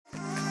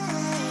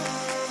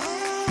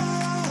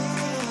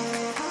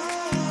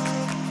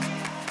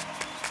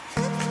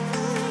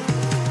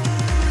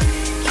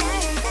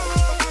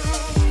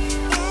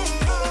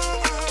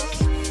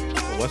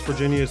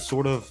Virginia is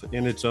sort of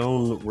in its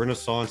own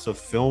renaissance of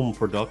film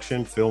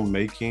production,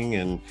 filmmaking.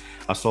 And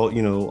I saw, I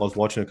was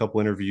watching a couple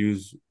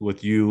interviews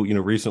with you,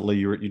 recently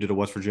you did a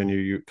West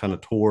Virginia kind of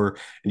tour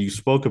and you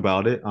spoke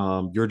about it.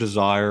 Your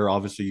desire,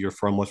 obviously you're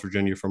from West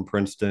Virginia, from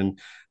Princeton.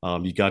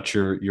 You got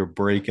your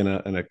break in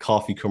a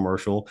coffee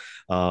commercial,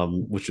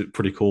 which is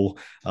pretty cool,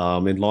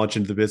 and launch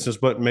into the business.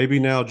 But maybe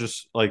now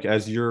just like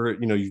as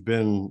you've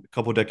been a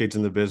couple of decades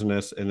in the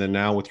business and then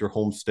now with your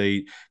home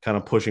state kind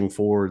of pushing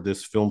forward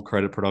this film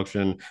credit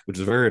production, which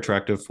is very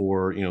attractive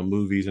for,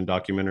 movies and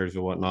documentaries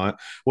and whatnot.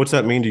 What's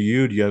that mean to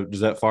you?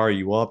 Does that fire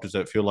you up? Does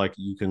that feel like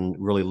you can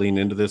really lean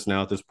into this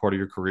now at this part of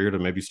your career to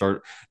maybe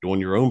start doing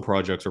your own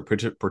projects or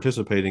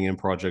participating in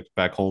projects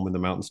back home in the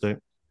Mountain State?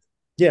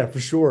 Yeah, for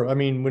sure. I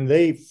mean, when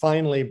they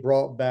finally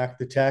brought back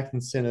the tax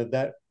incentive,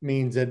 that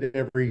means that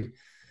every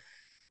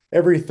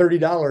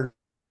 $30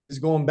 is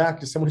going back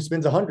to someone who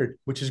spends 100,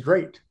 which is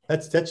great.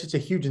 That's just a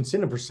huge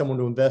incentive for someone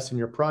to invest in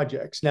your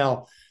projects.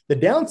 Now, the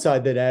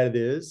downside that added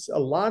is a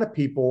lot of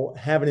people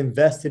haven't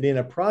invested in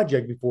a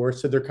project before,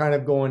 so they're kind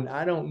of going,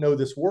 I don't know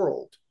this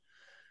world.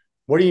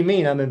 What do you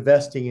mean I'm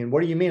investing in?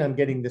 What do you mean I'm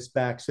getting this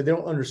back? So they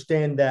don't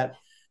understand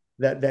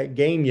that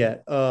game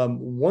yet.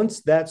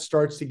 Once that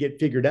starts to get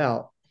figured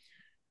out,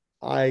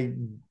 I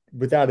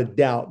without a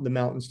doubt the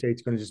Mountain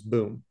State's going to just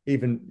boom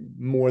even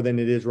more than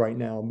it is right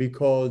now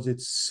because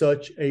it's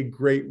such a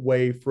great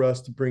way for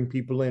us to bring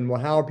people in. Well,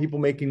 how are people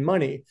making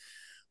money?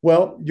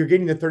 Well, you're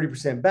getting the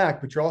 30% back,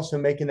 but you're also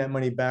making that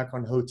money back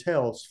on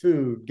hotels,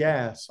 food,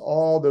 gas,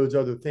 all those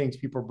other things.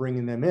 People are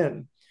bringing them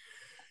in.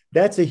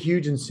 That's a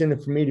huge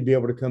incentive for me to be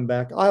able to come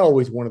back. I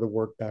always wanted to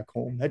work back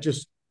home.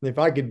 If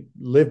I could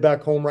live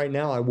back home right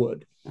now, I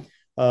would.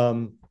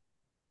 Um,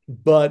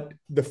 but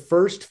the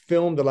first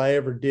film that I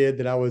ever did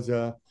that I was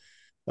a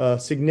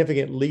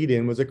significant lead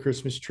in was A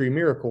Christmas Tree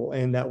Miracle.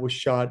 And that was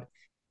shot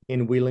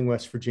in Wheeling,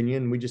 West Virginia.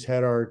 And we just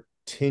had our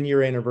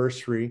 10-year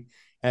anniversary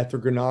at the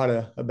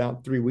Granada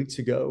about 3 weeks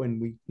ago. And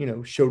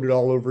we, showed it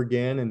all over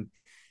again and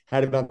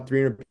had about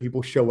 300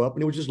 people show up.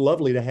 And it was just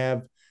lovely to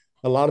have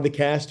a lot of the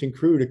cast and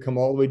crew to come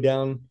all the way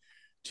down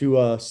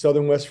to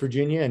Southern West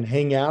Virginia and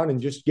hang out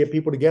and just get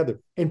people together.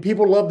 And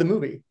people love the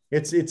movie.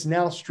 It's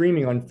now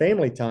streaming on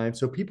Family Time,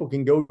 so people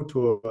can go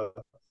to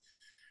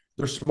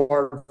their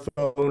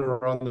smartphone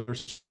or on their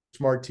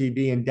smart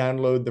TV and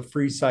download the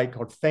free site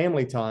called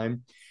Family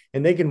Time,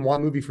 and they can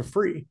watch a movie for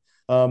free.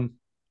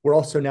 We're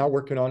also now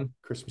working on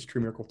Christmas Tree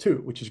Miracle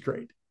 2, which is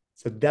great.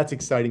 So that's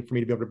exciting for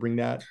me to be able to bring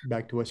that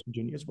back to West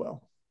Virginia as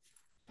well.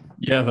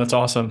 Yeah, that's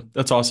awesome.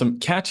 That's awesome.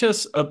 Catch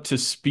us up to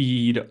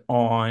speed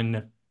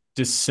on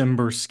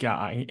December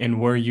Sky and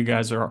where you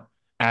guys are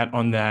at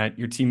on that.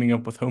 You're teaming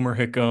up with Homer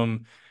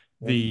Hickam,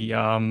 the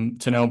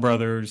Tennell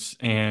brothers,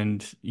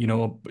 and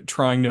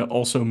trying to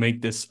also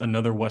make this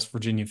another West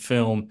Virginia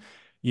film.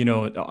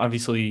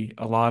 Obviously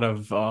a lot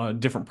of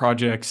different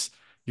projects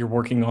you're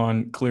working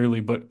on clearly,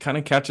 but kind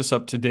of catch us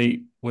up to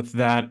date with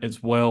that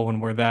as well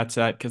and where that's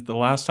at. Because the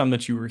last time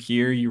that you were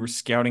here, you were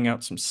scouting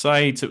out some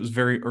sites. It was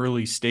very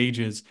early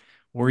stages.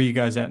 Where are you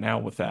guys at now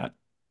with that?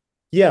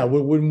 Yeah,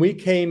 when we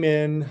came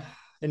in,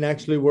 and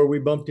actually where we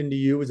bumped into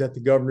you was at the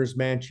governor's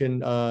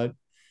mansion.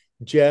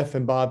 Jeff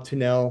and Bob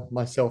Tennell,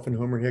 myself and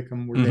Homer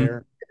Hickam were Hmm.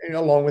 there, and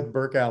along with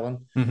Burke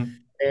Allen. Hmm.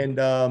 And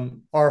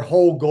our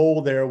whole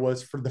goal there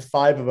was for the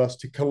five of us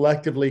to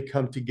collectively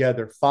come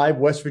together. Five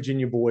West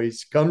Virginia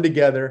boys come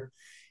together,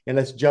 and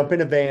let's jump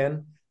in a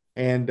van.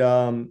 And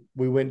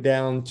we went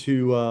down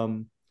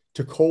to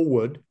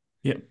Colwood,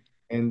 Yeah.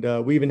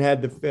 and we even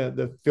had the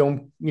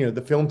film.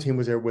 The film team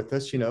was there with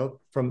us.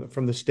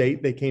 From the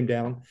state, they came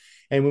down,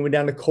 and we went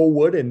down to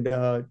Colwood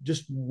and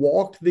just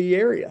walked the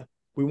area.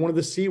 We wanted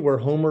to see where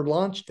Homer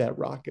launched that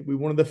rocket. We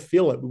wanted to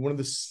feel it. We wanted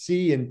to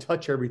see and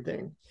touch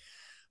everything.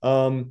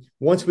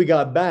 Once we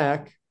got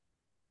back,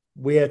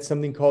 we had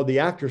something called the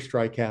actor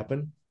strike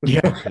happen.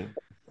 Yeah.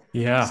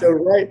 Yeah. So,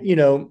 right,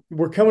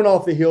 we're coming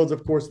off the heels,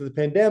 of course, of the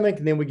pandemic,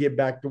 and then we get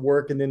back to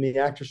work, and then the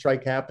actor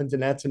strike happens,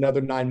 and that's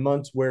another 9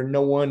 months where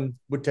no one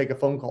would take a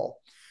phone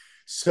call.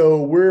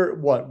 So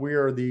we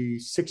are the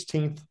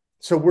 16th.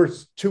 So we're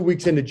 2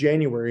 weeks into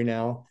January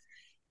now,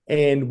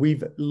 and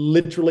we've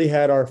literally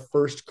had our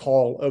first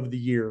call of the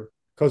year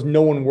because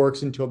no one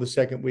works until the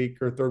second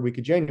week or third week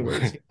of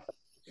January.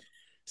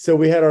 So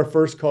we had our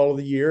first call of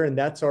the year, and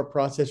that's our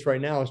process right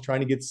now, is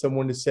trying to get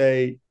someone to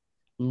say,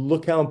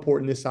 look how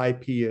important this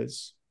IP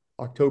is.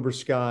 October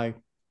Sky,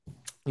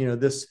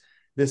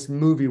 this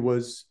movie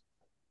was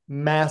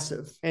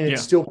massive, and it Yeah.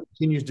 still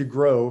continues to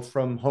grow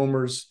from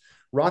Homer's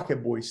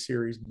Rocket Boys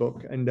series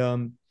book. And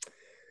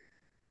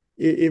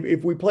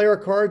if we play our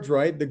cards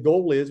right, the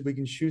goal is we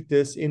can shoot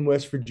this in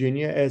West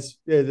Virginia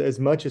as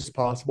much as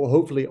possible,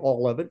 hopefully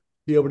all of it,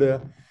 be able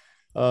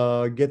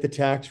to get the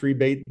tax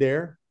rebate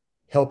there,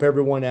 help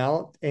everyone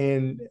out,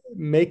 and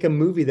make a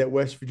movie that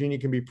West Virginia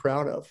can be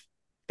proud of.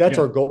 That's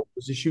Yeah. our goal,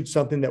 is to shoot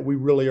something that we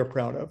really are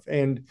proud of.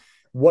 And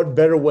what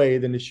better way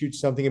than to shoot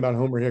something about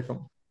Homer Hickam?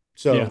 Yeah.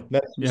 So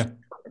that's just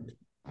Yeah.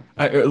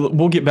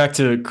 We'll get back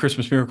to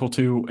Christmas Miracle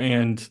 2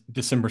 and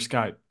December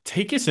Sky.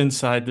 Take us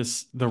inside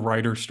the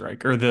writer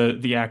strike or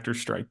the actor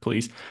strike,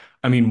 please.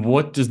 I mean,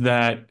 what does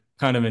that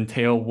kind of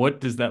entail? What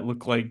does that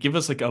look like? Give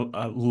us like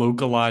a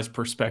localized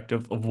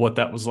perspective of what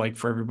that was like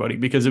for everybody,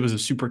 because it was a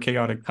super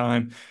chaotic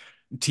time.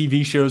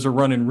 TV shows are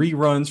running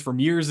reruns from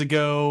years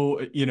ago.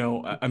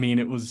 I mean,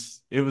 it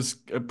was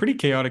a pretty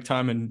chaotic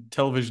time in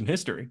television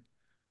history.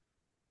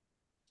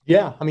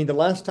 Yeah, I mean, the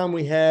last time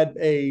we had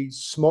a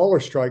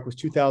smaller strike was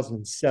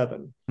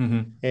 2007,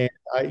 Hmm. and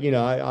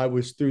I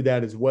was through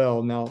that as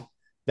well. Now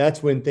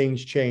that's when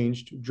things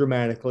changed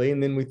dramatically,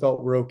 and then we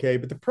thought we're okay.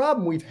 But the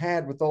problem we've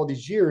had with all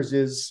these years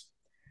is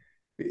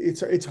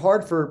it's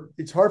hard for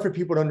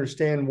people to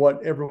understand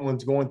what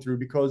everyone's going through,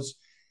 because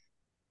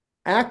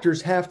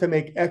actors have to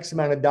make X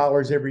amount of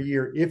dollars every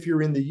year if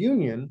you're in the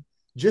union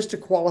just to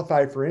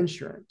qualify for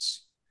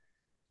insurance.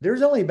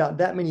 There's only about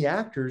that many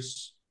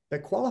actors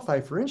that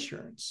qualify for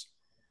insurance.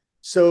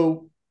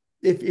 So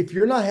if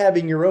you're not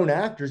having your own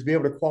actors be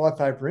able to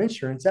qualify for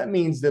insurance, that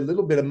means the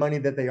little bit of money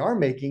that they are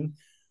making,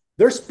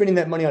 they're spending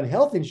that money on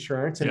health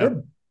insurance and Yeah.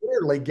 they're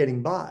barely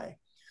getting by.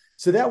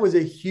 So that was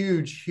a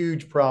huge,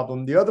 huge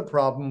problem. The other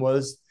problem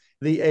was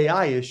the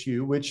AI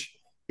issue, which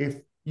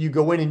if you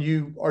go in and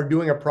you are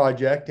doing a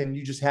project and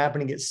you just happen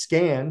to get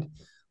scanned,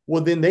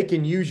 well, then they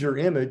can use your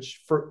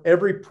image for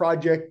every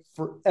project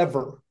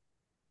forever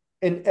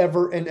and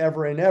ever and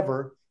ever and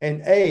ever.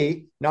 And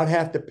A, not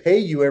have to pay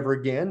you ever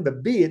again,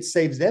 but B, it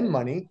saves them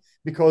money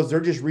because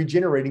they're just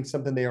regenerating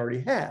something they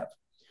already have.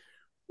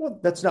 Well,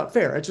 that's not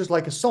fair. It's just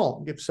like a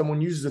song. If someone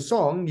uses a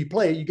song, you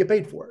play it, you get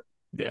paid for it.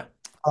 Yeah.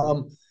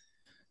 Um,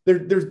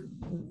 there's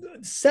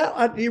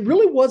it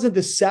really wasn't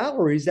the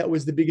salaries that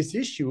was the biggest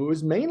issue. It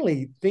was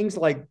mainly things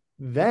like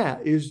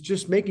that, is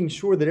just making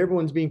sure that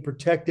everyone's being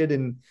protected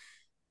and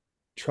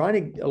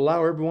trying to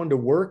allow everyone to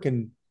work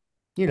and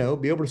be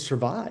able to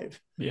survive.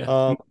 Yeah.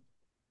 Um,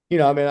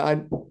 I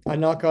mean, I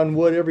knock on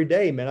wood every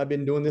day, man. I've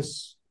been doing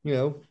this,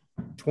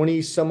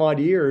 20 some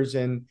odd years,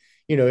 and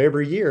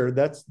every year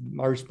that's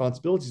my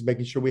responsibility, is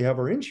making sure we have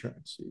our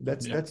insurance.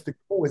 That's Yeah. that's the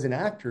goal as an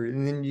actor,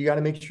 and then you got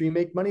to make sure you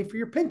make money for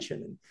your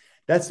pension, and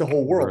that's the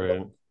whole world.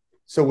 Right.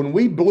 So when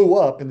we blew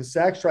up and the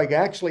SAG strike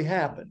actually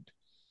happened,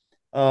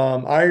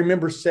 I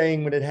remember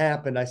saying when it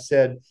happened, I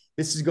said,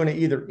 this is going to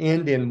either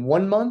end in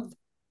 1 month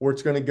or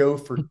it's going to go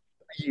for a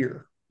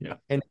year. Yeah.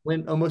 And it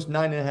went almost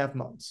 9.5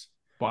 months.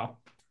 Wow.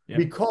 Yeah.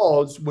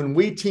 Because when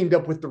we teamed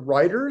up with the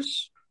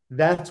writers,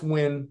 that's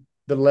when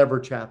the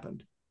leverage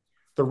happened.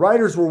 The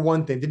writers were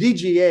one thing. The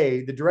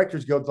DGA, the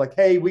directors go like,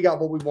 hey, we got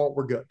what we want,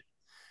 we're good.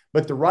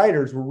 But the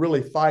writers were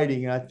really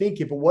fighting. And I think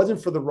if it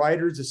wasn't for the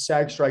writers, the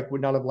SAG strike would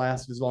not have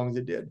lasted as long as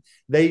it did.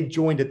 They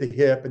joined at the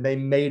hip and they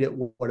made it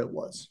what it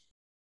was.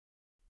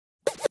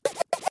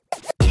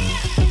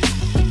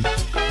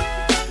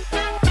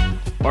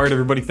 All right,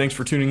 everybody, thanks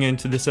for tuning in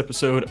to this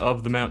episode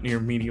of the Mountaineer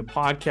Media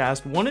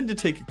Podcast. Wanted to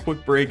take a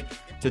quick break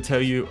to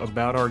tell you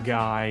about our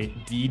guy,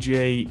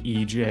 DJ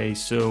EJ.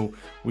 So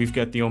we've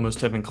got the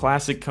Almost Heaven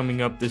Classic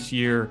coming up this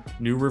year,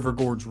 New River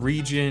Gorge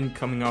region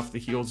coming off the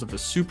heels of a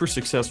super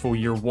successful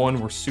year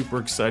one. We're super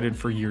excited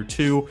for year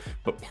two,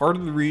 but part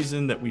of the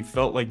reason that we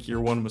felt like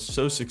year one was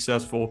so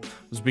successful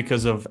was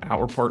because of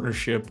our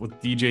partnership with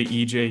DJ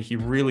EJ. He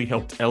really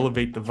helped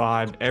elevate the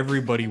vibe.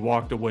 Everybody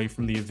walked away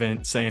from the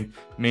event saying,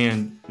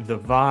 man, the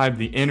vibe,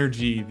 the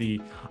energy, the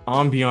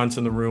ambiance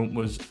in the room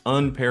was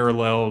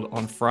unparalleled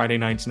on Friday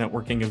night's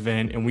networking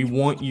event, and we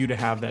want you to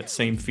have that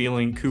same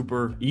feeling.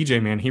 Cooper,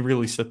 EJ, man, he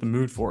really set the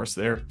mood for us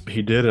there.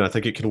 He did, and I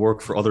think it can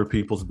work for other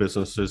people's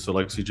businesses. So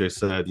like CJ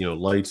said,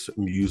 lights,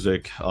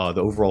 music,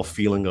 the overall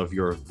feeling of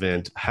your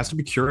event has to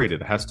be curated.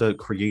 It has to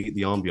create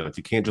the ambiance.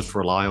 You can't just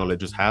rely on it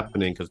just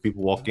happening because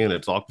people walk in,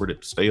 it's awkward,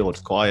 it's stale,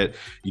 it's quiet.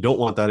 You don't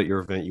want that at your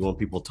event. You want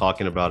people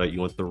talking about it. You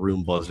want the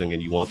room buzzing,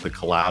 and you want the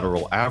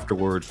collateral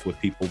afterwards with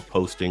people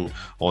posting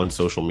on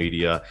social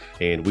media.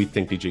 And we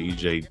think DJ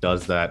EJ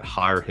does that.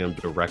 Hire him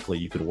directly.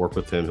 You can work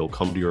with him. He'll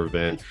come to your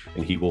event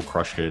and he will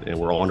crush it. And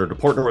we're honored to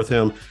partner with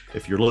him.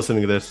 If you're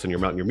listening to this and you're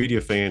a Mountaineer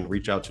Media fan,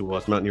 reach out to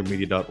us,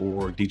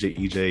 mountaineermedia.org, DJ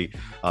EJ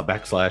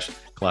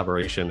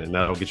 /collaboration, and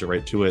that'll get you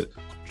right to it.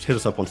 Just hit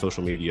us up on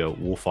social media.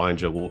 We'll find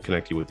you. We'll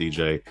connect you with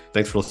DJ.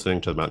 Thanks for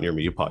listening to the Mountaineer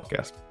Media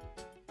Podcast.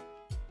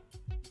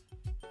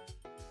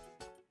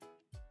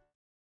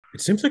 It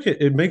seems like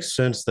it makes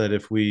sense that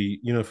if we,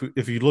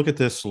 if you look at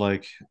this,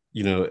 like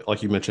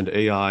you mentioned,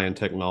 AI and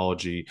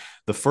technology,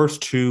 the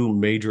first two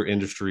major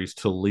industries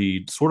to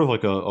lead sort of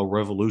like a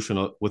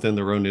revolution within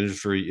their own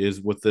industry is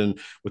within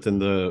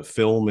the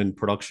film and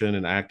production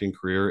and acting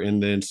career,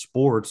 and then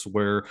sports,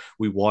 where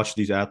we watch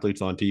these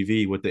athletes on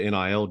TV with the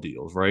NIL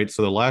deals, right?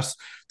 So the last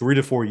 3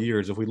 to 4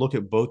 years, if we look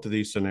at both of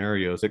these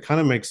scenarios, it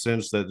kind of makes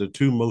sense that the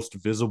two most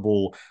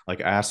visible like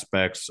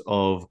aspects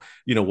of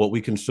what we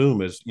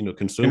consume as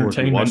consumers,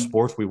 we watch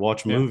sports, we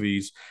watch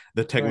movies,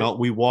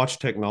 we watch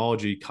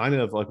technology, kind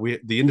of like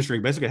the industry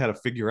basically had to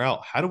figure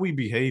out, how do we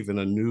behave in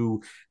a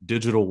new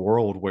digital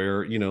world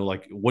where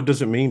like, what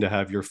does it mean to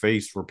have your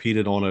face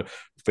repeated on a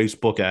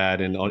Facebook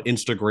ad and on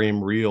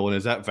Instagram reel? And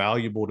is that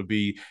valuable to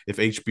be if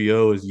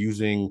HBO is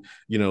using,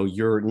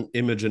 your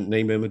image and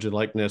name, image and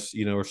likeness,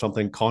 or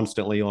something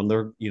constantly on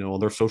their, on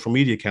their social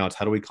media accounts?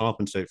 How do we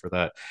compensate for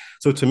that?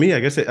 So to me, I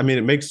guess it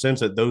makes sense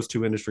that those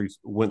two industries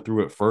went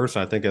through it first.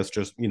 I think that's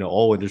just,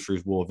 all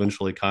industries will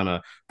eventually kind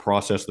of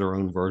process their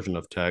own version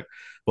of tech.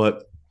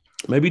 But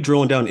maybe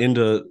drilling down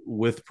into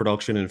with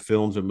production and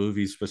films and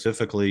movies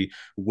specifically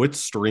with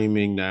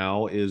streaming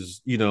now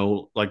is,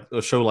 like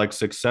a show like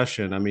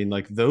Succession. I mean,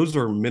 like those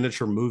are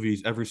miniature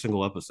movies every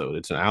single episode.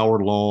 It's an hour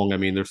long. I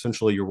mean, they're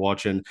essentially you're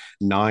watching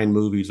 9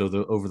 movies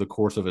over the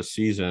course of a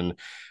season.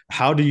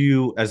 How do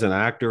you, as an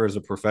actor, as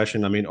a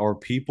profession, I mean, are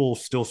people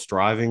still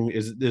striving?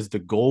 Is the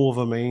goal of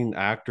a main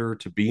actor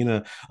to be in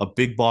a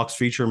big box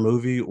feature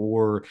movie,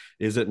 or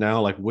is it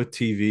now like with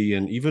TV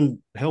and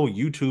even hell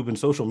YouTube and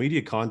social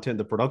media content,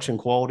 the production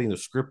quality and the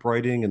script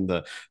writing and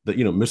the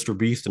Mr.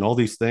 Beast and all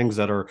these things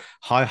that are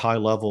high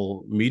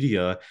level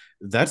media,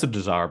 that's a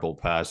desirable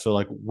path. So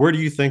like, where do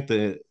you think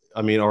that,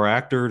 I mean, are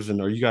actors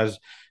and are you guys,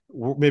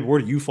 maybe where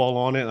do you fall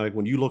on it? Like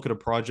when you look at a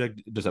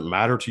project, does it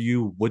matter to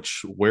you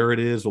where it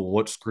is or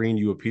what screen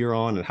you appear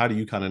on, and how do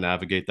you kind of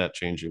navigate that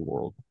changing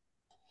world?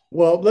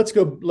 Well,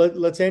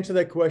 let's answer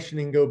that question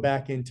and go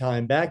back in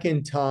time. Back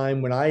in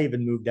time when I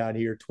even moved out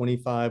here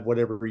 25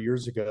 whatever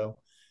years ago,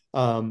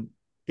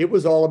 it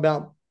was all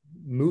about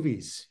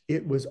movies.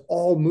 It was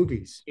all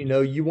movies.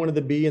 You wanted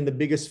to be in the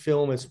biggest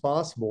film as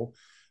possible.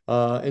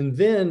 And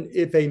then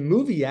if a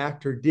movie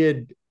actor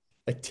did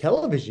a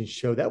television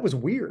show, that was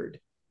weird.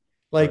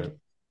 Like,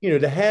 Right.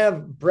 to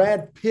have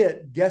Brad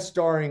Pitt guest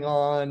starring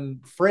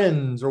on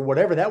Friends or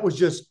whatever, that was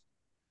just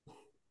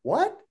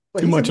what?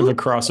 But Too he's a much of a movie.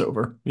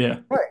 crossover. Yeah.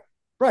 Right.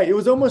 Right. It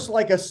was almost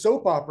like a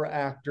soap opera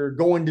actor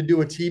going to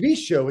do a TV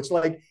show.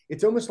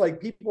 It's almost like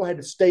people had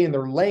to stay in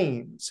their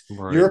lanes.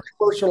 You're Right. a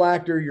commercial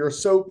actor, you're a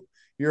soap,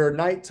 you're a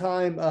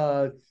nighttime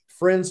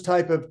Friends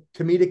type of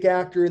comedic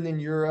actor, and then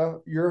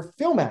you're a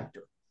film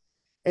actor.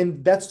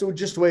 And that's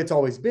just the way it's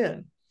always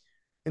been.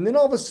 And then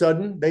all of a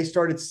sudden they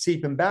started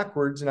seeping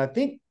backwards. And I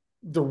think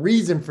the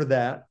reason for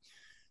that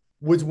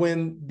was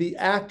when the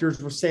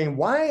actors were saying,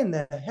 why in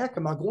the heck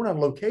am I going on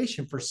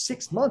location for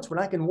 6 months when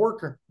I can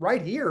work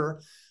right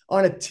here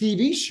on a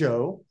TV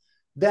show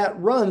that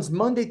runs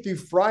Monday through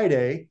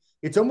Friday?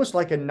 It's almost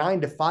like a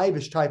 9 to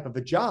 5-ish type of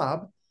a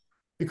job,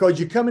 because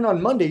you come in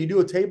on Monday, you do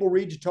a table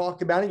read, you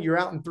talk about it, you're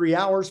out in 3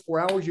 hours,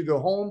 4 hours, you go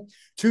home.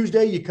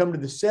 Tuesday, you come to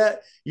the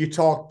set, you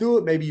talk through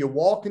it, maybe you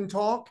walk and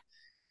talk,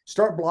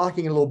 start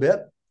blocking a little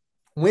bit.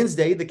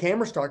 Wednesday, the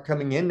cameras start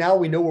coming in. Now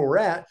we know where we're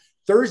at.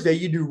 Thursday,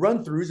 you do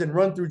run-throughs and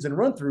run-throughs and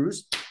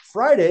run-throughs.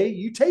 Friday,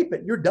 you tape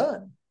it. You're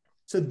done.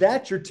 So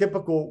that's your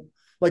typical,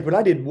 like when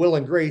I did Will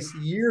and Grace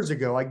years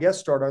ago, I guest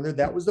starred on there,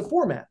 that was the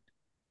format.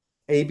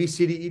 A, B,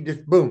 C, D, E,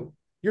 just boom,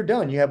 you're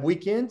done. You have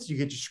weekends, you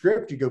get your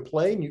script, you go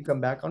play, and you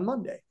come back on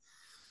Monday.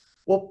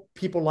 Well,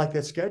 people like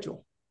that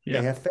schedule.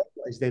 Yeah. They have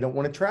families. They don't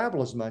want to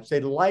travel as much.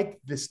 They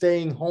like the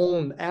staying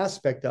home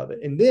aspect of it.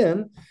 And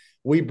then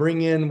we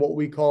bring in what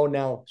we call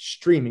now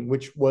streaming,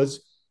 which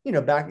was,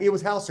 back, it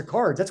was House of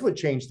Cards. That's what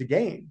changed the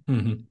game.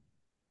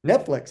 Mm-hmm.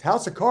 Netflix,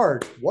 House of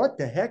Cards. What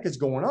the heck is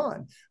going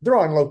on? They're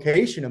on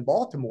location in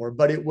Baltimore,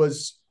 but it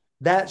was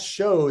that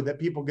show that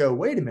people go,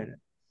 wait a minute.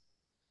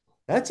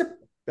 That's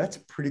a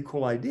pretty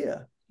cool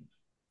idea.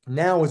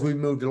 Now, as we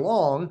moved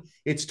along,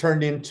 it's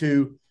turned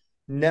into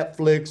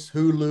Netflix,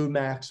 Hulu,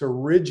 Max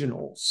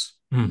originals.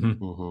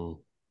 Mm-hmm. Mm-hmm.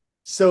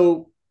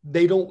 So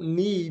they don't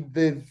need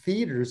the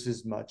theaters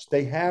as much.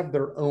 They have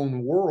their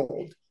own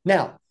world.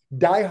 Now,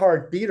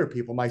 diehard theater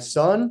people, my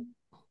son,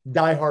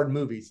 diehard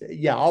movies.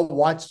 Yeah, I'll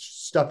watch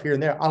stuff here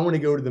and there. I want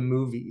to go to the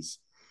movies.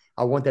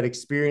 I want that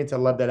experience. I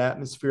love that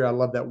atmosphere. I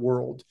love that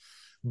world.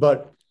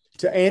 But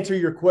to answer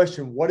your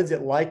question, what is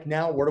it like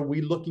now? What are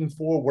we looking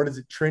for? What is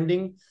it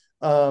trending?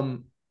 I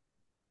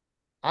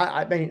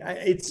mean,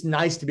 it's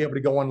nice to be able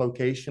to go on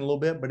location a little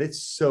bit, but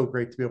it's so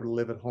great to be able to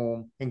live at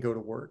home and go to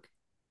work.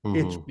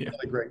 It's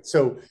really great.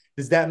 So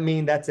does that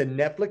mean that's a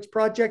Netflix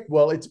project?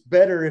 Well, it's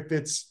better if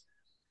it's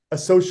a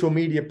social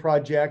media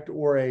project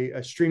or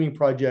a streaming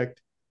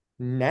project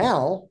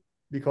now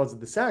because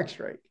of the SAG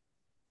strike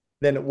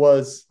than it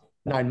was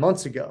 9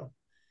 months ago.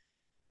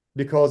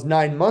 Because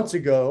 9 months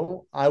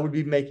ago, I would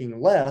be making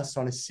less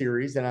on a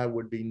series than I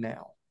would be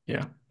now.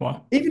 Yeah.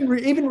 Wow. Even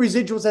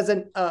residuals as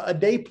a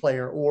day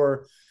player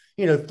or,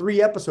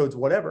 3 episodes,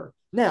 whatever.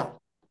 Now,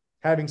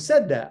 having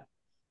said that,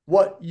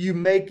 what you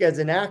make as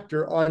an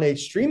actor on a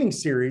streaming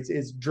series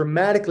is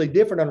dramatically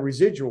different on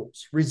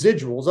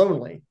residuals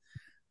only,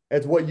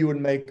 as what you would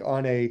make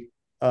on a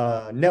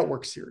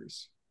network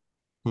series.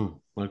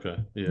 Okay.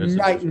 Yeah.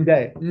 Night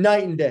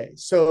and day.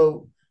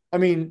 So, I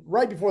mean,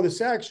 right before the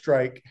SAG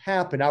strike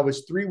happened, I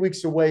was 3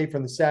 weeks away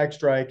from the SAG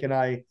strike, and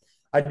I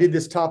did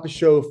this top of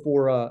show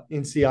for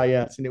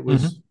NCIS, and it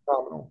was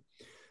phenomenal.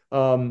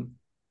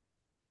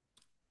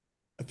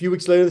 A few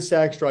weeks later, the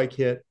SAG strike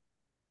hit.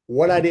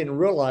 What I didn't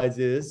realize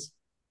is,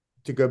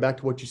 to go back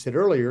to what you said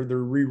earlier, they're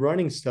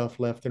rerunning stuff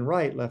left and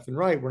right.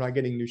 We're not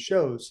getting new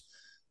shows.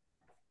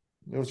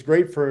 It was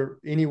great for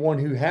anyone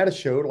who had a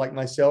show like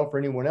myself or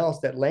anyone else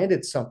that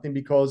landed something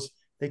because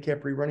they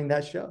kept rerunning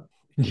that show.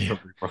 Yeah.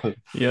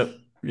 Yep.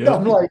 So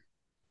I'm Yep. like,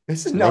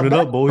 this is Run not it bad.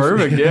 up, boys.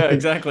 Perfect. Yeah,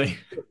 exactly.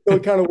 So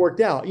it kind of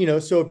worked out,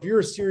 so if you're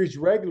a series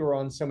regular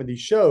on some of these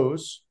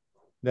shows,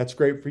 that's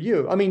great for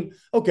you. I mean,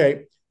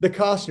 okay, the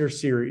Costner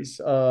series.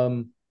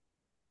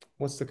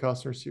 What's the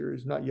Costner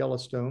series? Not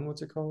Yellowstone.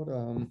 What's it called?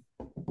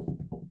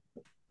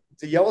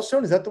 Is it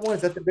Yellowstone? Is that the one?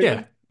 Is that the big Yeah.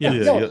 one? Yeah.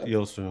 Yellowstone.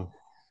 Yellowstone.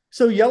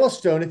 So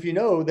Yellowstone, if you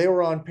know, they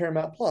were on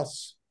Paramount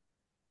Plus.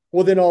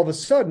 Well, then all of a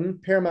sudden,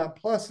 Paramount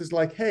Plus is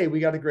like, hey, we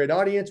got a great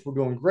audience. We're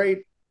doing great.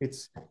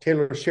 It's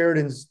Taylor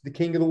Sheridan's the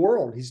king of the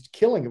world. He's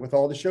killing it with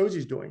all the shows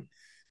he's doing.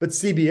 But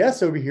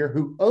CBS over here,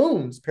 who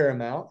owns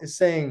Paramount, is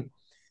saying,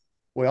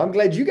 well, I'm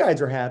glad you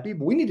guys are happy,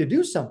 but we need to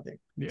do something.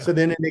 Yeah. So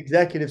then an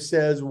executive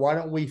says, why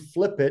don't we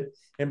flip it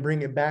and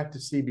bring it back to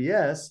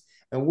CBS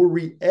and we'll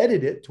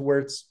re-edit it to where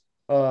it's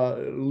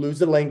lose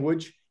the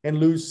language and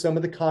lose some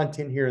of the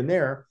content here and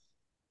there.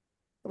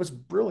 That was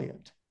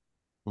brilliant.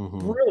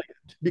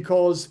 Brilliant,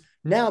 because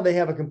now they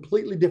have a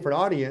completely different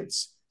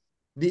audience.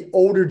 The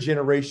older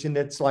generation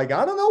that's like,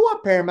 I don't know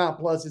what Paramount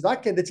Plus is. The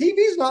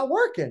TV's not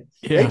working.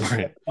 Yeah. They just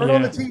turn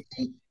on the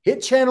TV,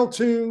 hit channel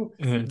 2,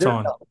 and it's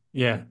on. done.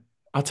 Yeah.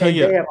 I'll tell And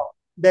you.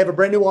 they have a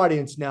brand new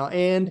audience now.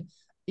 And,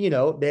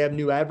 they have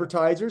new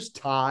advertisers,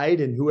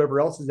 Tide and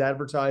whoever else is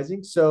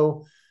advertising.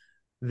 So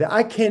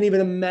I can't even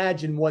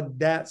imagine what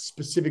that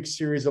specific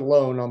series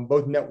alone on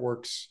both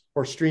networks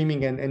or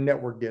streaming and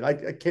network did. I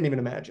can't even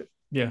imagine.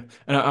 Yeah.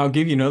 And I'll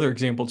give you another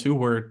example too,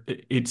 where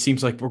it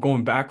seems like we're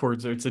going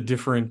backwards. It's a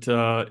different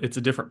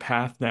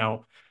path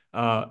now.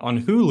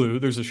 On Hulu,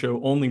 there's a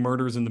show, Only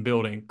Murders in the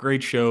Building.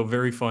 Great show,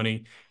 very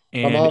funny.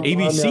 And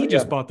ABC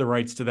just bought the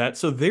rights to that.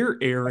 So they're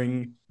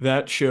airing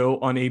that show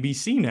on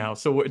ABC now.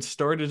 So it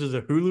started as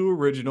a Hulu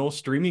original,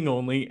 streaming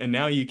only, and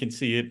now you can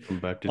see it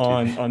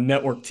on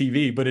network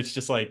TV. But it's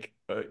just like,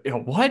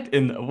 what?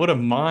 And what a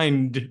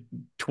mind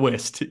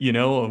twist, my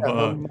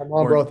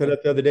mom brought that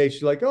up the other day.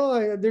 She's like,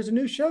 oh, there's a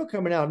new show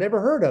coming out.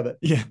 Never heard of it.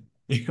 Yeah.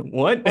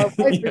 What? My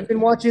wife has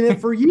been watching it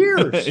for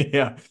years.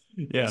 Yeah.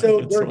 Yeah. So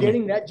they're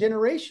getting that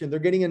generation. They're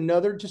getting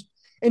another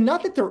and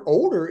not that they're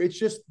older. It's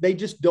just, they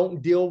just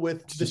don't deal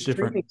with the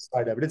streaming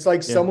side of it. It's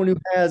like someone who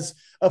has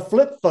a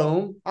flip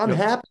phone. I'm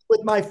happy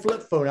with my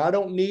flip phone. I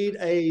don't need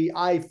a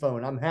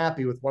iPhone. I'm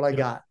happy with what I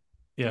got.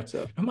 Yeah.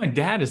 So. And my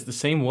dad is the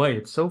same way.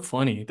 It's so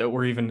funny that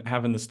we're even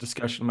having this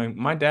discussion.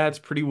 My dad's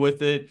pretty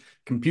with it,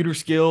 computer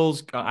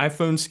skills,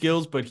 iPhone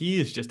skills, but he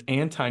is just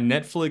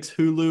anti-Netflix,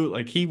 Hulu.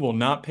 Like, he will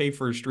not pay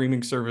for a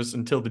streaming service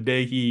until the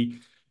day he,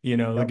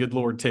 the good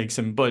Lord takes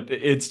him. But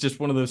it's just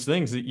one of those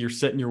things that you're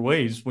set in your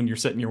ways when you're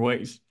set in your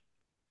ways.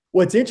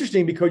 Well, it's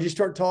interesting because you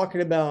start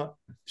talking about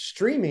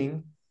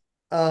streaming.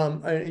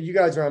 You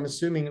guys are, I'm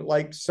assuming,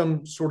 like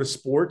some sort of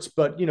sports,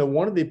 but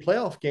one of the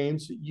playoff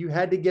games you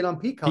had to get on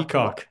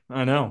Peacock.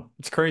 I know,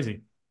 it's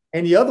crazy.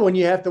 And the other one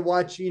you have to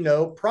watch,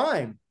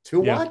 Prime to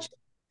watch it.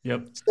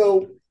 Yep.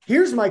 So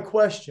here's my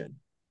question,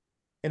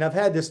 and I've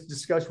had this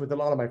discussion with a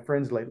lot of my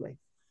friends lately.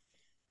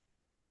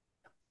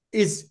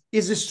 Is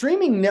a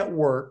streaming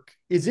network,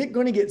 is it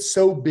going to get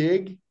so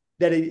big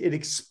that it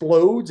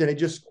explodes and it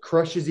just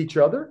crushes each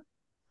other?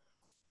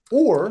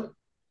 Or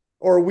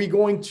are we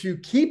going to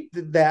keep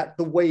that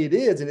the way it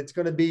is and it's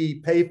going to be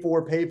pay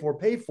for,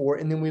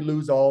 and then we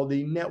lose all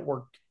the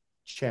network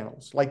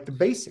channels, like the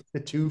basic, the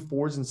 2,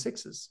 4s, and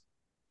 6s?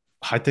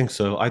 I think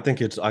so. I think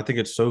it's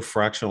so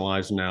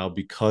fractionalized now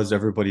because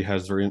everybody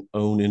has their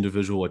own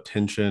individual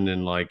attention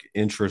and like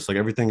interest. Like,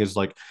 everything is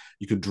like,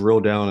 you could drill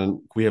down, and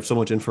we have so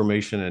much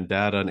information and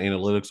data and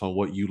analytics on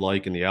what you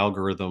like and the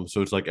algorithm.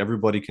 So it's like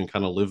everybody can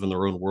kind of live in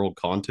their own world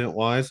content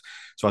wise.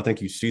 So I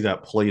think you see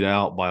that played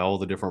out by all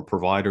the different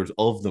providers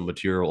of the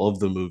material, of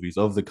the movies,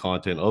 of the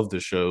content, of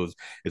the shows,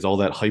 is all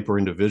that hyper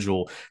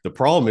individual. The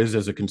problem is,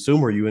 as a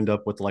consumer, you end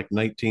up with like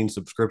 19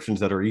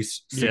 subscriptions that are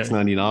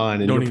 $6.99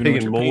 and you're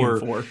paying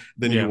more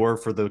than you were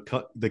for the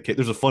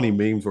there's a funny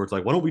memes where it's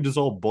like, why don't we just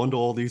all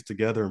bundle all these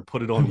together and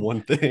put it on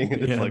one thing?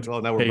 And it's like, oh,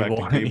 now we're back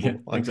to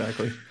cable.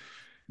 Exactly.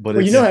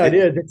 But you know how it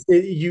is.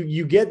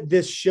 You get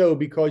this show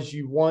because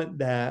you want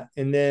that,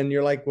 and then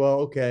you're like, well,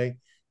 okay,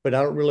 but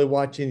I don't really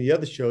watch any of the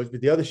other shows. But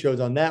the other shows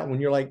on that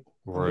one, you're like,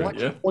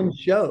 watch one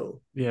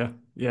show. Yeah,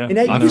 yeah. And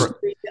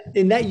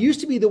that used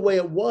to be the way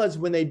it was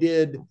when they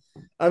did.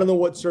 I don't know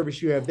what service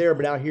you have there,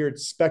 but out here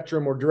it's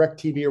Spectrum or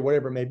DirecTV or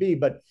whatever it may be.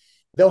 But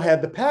they'll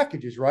have the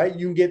packages, right?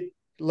 You can get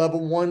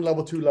level 1,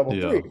 level 2, level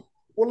 3.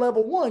 Well,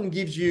 level 1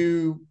 gives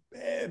you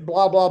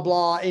blah, blah,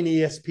 blah in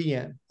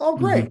ESPN. Oh,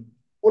 great. Mm-hmm.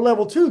 Well,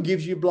 level 2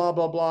 gives you blah,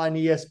 blah, blah in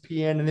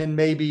ESPN, and then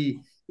maybe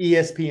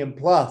ESPN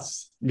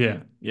Plus. Yeah,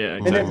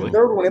 exactly. And then the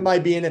third one, it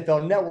might be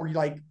NFL Network. You're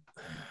like,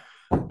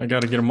 I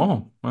got to get them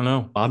all. I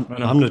know.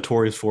 I'm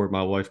notorious for it.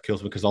 My wife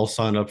kills me because I'll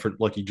sign up for,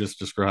 like you just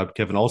described,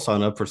 Kevin. I'll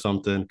sign up for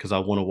something because I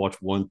want to watch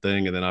one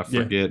thing, and then I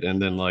forget,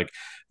 and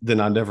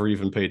then I never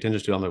even pay attention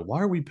to it. I'm like, why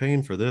are we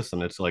paying for this?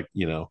 And it's like,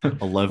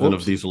 11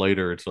 of these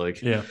later, it's like,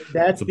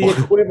 that's the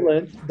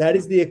equivalent. That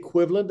is the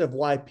equivalent of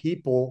why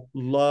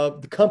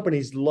the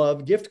companies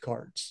love gift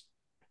cards.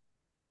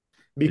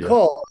 Yeah.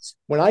 Because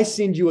when I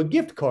send you a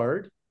gift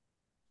card,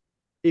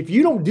 if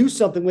you don't do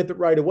something with it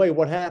right away,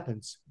 what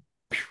happens?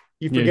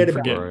 You Yeah, you forget about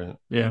forget. it. Right.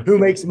 Yeah. Who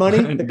makes money?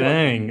 The company.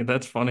 Dang,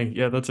 that's funny.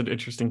 Yeah, that's an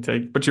interesting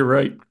take. But you're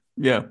right.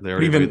 Yeah. They But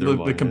already made even their the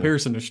money. Yeah.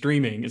 comparison to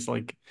streaming is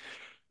like,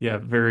 yeah,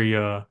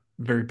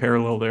 very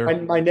parallel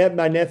My, there.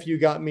 my nephew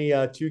got me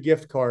 2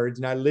 gift cards,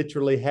 and I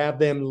literally have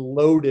them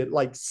loaded,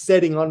 like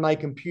setting on my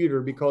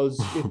computer, because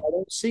if I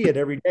don't see it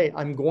every day,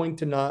 I'm going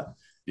to not.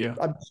 Yeah.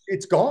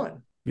 It's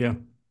gone. Yeah.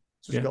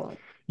 It's just Yeah. gone.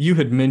 You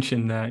had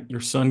mentioned that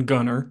your son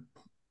Gunner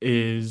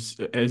has,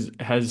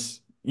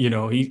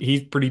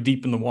 he's pretty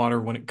deep in the water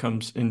when it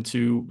comes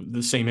into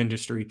the same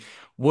industry.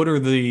 What are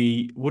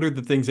the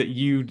things that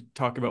you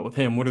talk about with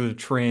him? What are the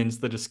trends,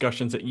 the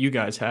discussions that you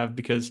guys have?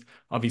 Because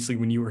obviously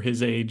when you were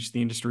his age,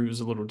 the industry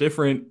was a little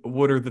different.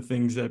 What are the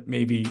things that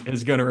maybe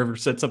has Gunner ever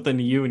said something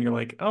to you and you're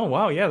like, oh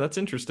wow, yeah, that's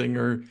interesting,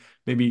 or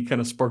maybe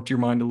kind of sparked your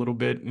mind a little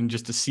bit, and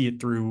just to see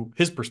it through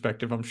his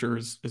perspective, I'm sure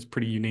is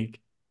pretty unique.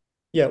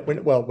 Yeah.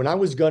 When I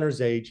was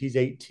Gunner's age, he's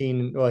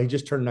 18. Well, he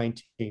just turned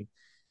 19.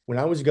 When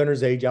I was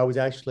Gunner's age, I was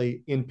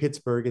actually in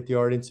Pittsburgh at the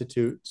Art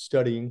Institute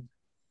studying.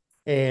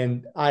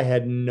 And I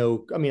had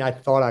no, I mean, I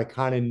thought I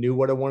kind of knew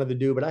what I wanted to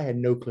do, but I had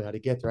no clue how to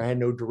get there. I had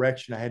no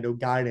direction. I had no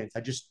guidance.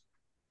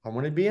 I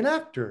wanted to be an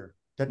actor.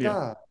 Da Yeah.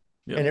 da.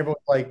 Yeah. And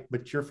everyone's like,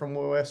 but you're from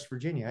West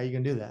Virginia. How are you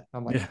going to do that?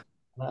 I'm like, Yeah.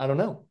 I don't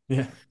know.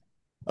 Yeah.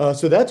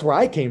 So that's where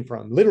I came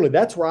from. Literally,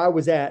 that's where I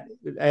was at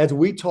as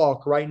we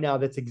talk right now.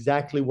 That's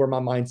exactly where my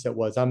mindset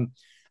was.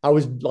 I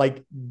was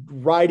like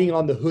riding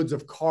on the hoods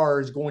of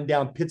cars going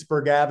down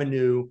Pittsburgh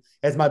Avenue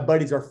as my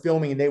buddies are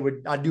filming,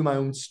 and I'd do my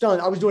own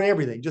stunt. I was doing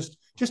everything just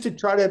to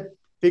try to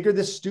figure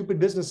this stupid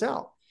business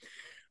out.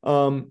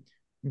 Um,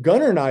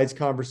 Gunnar and I's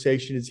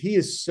conversation is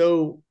he's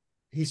so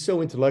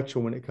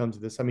intellectual when it comes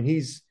to this. I mean,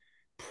 he's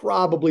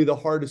probably the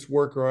hardest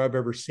worker I've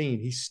ever seen.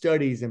 He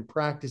studies and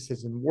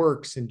practices and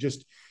works, and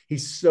just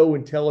he's so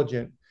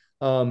intelligent.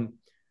 Um,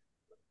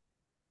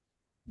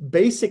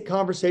 Basic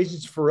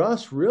conversations for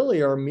us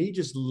really are me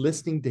just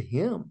listening to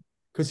him,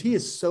 because he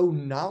is so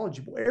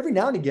knowledgeable. Every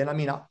now and again, I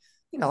mean,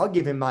 I'll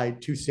give him my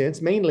 2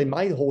 cents. Mainly,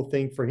 my whole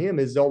thing for him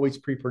is always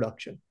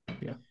pre-production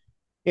Yeah.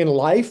 in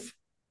life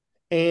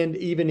and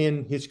even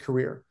in his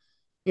career.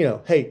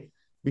 Hey,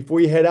 before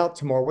you head out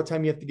tomorrow, what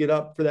time you have to get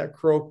up for that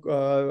croak?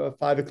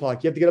 5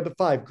 o'clock. You have to get up at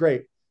 5.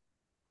 Great.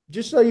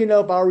 Just so you know,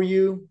 if I were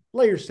you,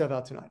 lay your stuff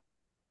out tonight.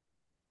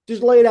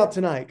 Just lay it out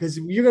tonight, because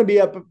you're going to be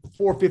up at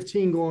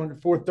 4:15 going to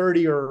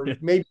 4:30, or Yeah.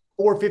 maybe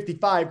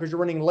 4:55 because you're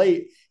running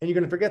late and you're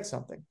going to forget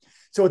something.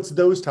 So it's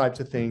those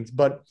types of things.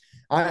 But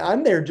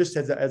I'm there just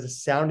as a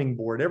sounding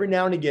board. Every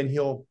now and again,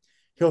 he'll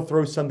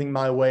throw something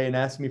my way and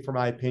ask me for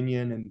my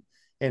opinion,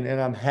 and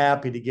I'm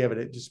happy to give it.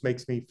 It just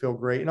makes me feel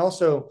great. And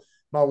also,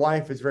 my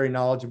wife is very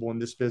knowledgeable in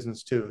this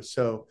business too.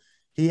 So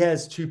he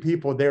has 2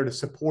 people there to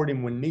support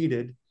him when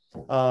needed.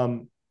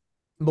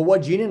 But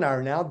what Gina and I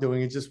are now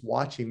doing is just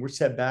watching. We're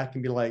set back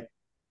and be like,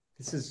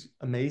 this is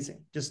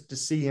amazing, just to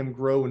see him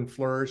grow and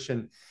flourish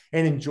and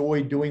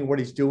enjoy doing what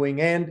he's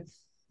doing, and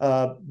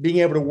being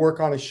able to work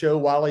on a show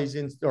while he's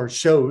in, or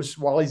shows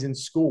while he's in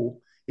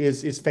school,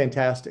 is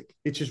fantastic.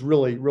 It's just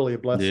really, really a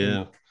blessing.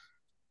 Yeah.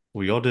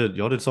 Well, y'all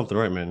did something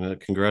right, man.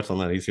 Congrats on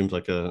that. He seems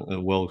like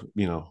a well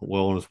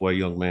on his way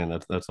young man.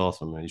 That's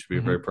awesome, man. You should be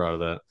very Mhm. proud of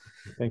that.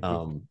 Thank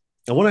you.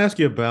 I want to ask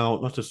you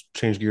about, not to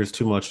change gears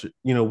too much.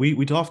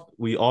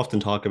 We often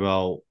talk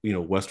about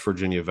West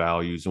Virginia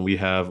values, and we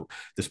have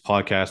this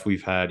podcast.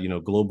 We've had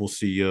global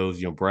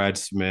CEOs, Brad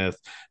Smith,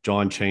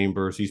 John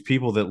Chambers, these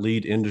people that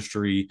lead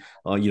industry,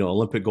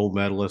 Olympic gold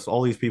medalists,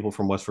 all these people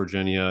from West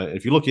Virginia.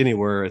 If you look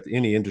anywhere at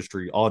any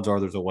industry, odds are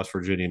there's a West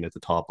Virginian at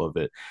the top of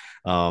it,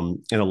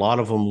 and a lot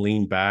of them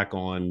lean back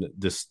on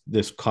this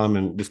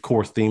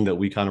core theme that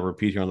we kind of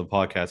repeat here on the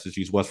podcast, is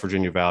these West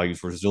Virginia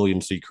values: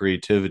 resiliency,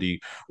 creativity,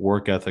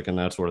 work ethic, and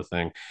that sort of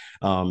thing.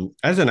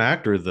 As an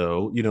actor,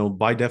 though,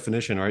 by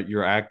definition, right,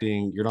 you're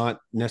acting, you're not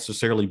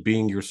necessarily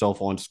being yourself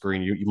on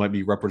screen. You might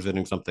be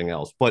representing something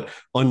else, but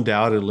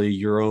undoubtedly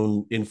your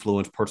own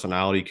influence,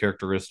 personality,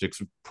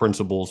 characteristics,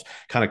 principles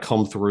kind of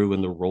come through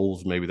in the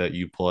roles maybe that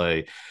you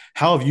play.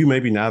 How have you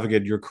maybe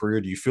navigated your career?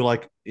 Do you feel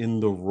like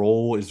in the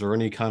role, is there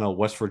any kind of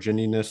West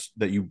Virginianness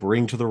that you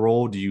bring to the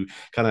role? Do you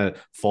kind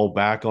of fall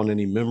back on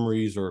any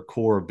memories or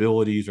core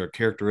abilities or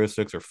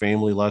characteristics or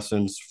family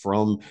lessons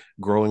from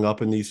growing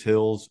up in these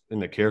hills and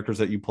the characters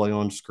that you play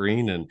on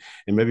screen? And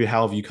maybe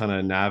how have you kind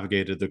of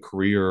navigated the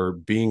career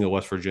being a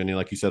West Virginian?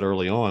 Like you said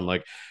early on,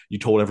 like you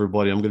told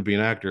everybody, I'm going to be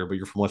an actor, but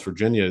you're from West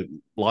Virginia.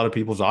 A lot of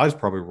people's eyes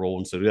probably roll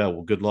and said, yeah,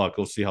 well, good luck.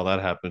 Go see how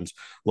that happens.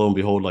 Lo and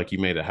behold, like you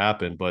made it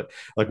happen. But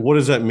like, what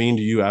does that mean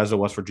to you as a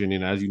West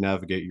Virginian, as you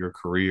navigate your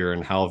career,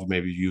 and how have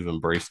maybe you've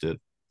embraced it?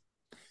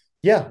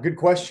 Yeah, good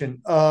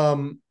question. I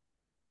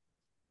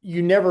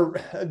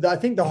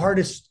think the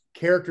hardest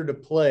character to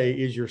play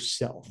is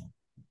yourself.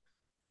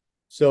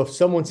 So if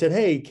someone said,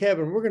 hey,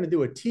 Kevin, we're going to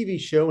do a TV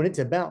show and it's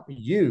about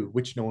you,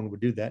 which no one would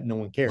do that. No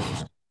one cares.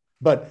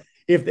 But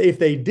if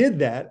they did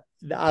that,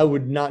 I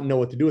would not know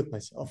what to do with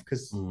myself,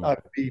 because I'd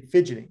be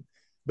fidgeting.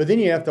 But then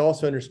you have to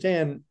also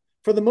understand,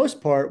 for the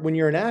most part, when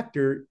you're an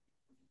actor,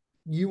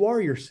 you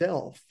are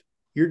yourself.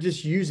 You're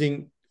just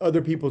using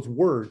other people's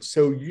words.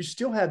 So you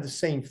still have the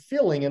same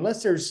feeling,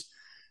 unless there's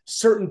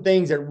certain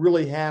things that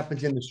really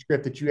happens in the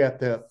script that you have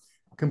to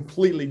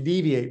completely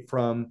deviate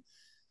from.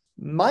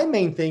 My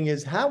main thing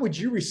is, how would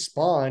you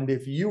respond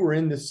if you were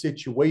in this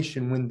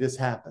situation when this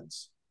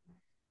happens?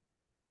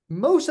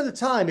 Most of the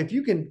time, if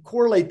you can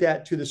correlate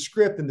that to the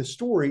script and the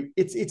story,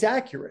 it's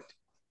accurate.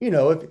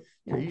 If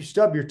you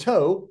stub your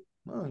toe,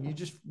 well, you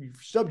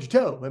stubbed your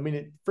toe. I mean,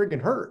 it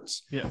freaking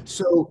hurts. Yeah.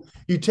 So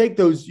you take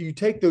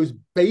those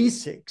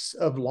basics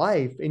of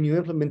life and you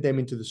implement them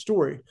into the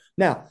story.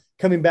 Now,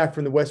 coming back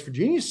from the West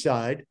Virginia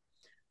side,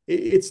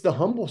 it's the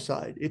humble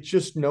side. It's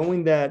just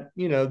knowing that,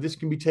 this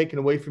can be taken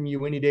away from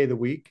you any day of the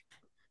week.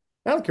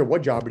 I don't care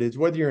what job it is,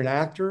 whether you're an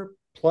actor,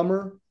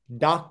 plumber,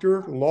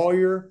 doctor,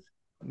 lawyer,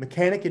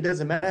 mechanic, it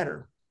doesn't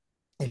matter.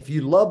 If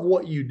you love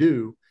what you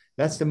do,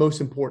 that's the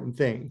most important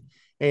thing.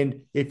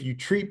 And if you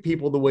treat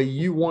people the way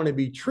you want to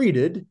be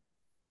treated,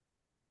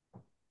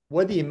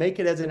 whether you make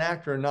it as an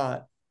actor or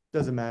not,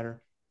 doesn't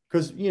matter.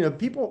 Because,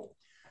 people,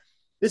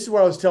 this is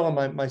what I was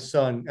telling my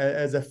son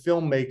as a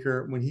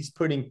filmmaker, when he's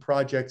putting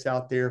projects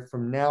out there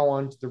from now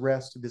on to the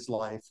rest of his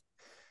life,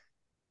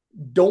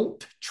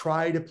 don't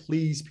try to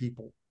please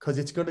people, because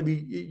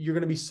you're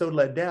going to be so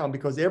let down,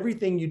 because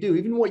everything you do,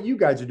 even what you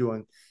guys are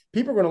doing,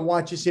 people are going to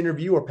watch this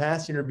interview or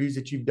past interviews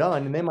that you've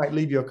done, and they might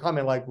leave you a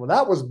comment like, well,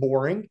 that was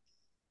boring.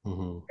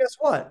 Mm-hmm. Guess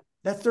what?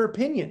 That's their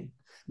opinion.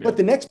 Yeah. But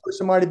the next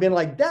person might have been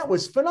like, that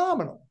was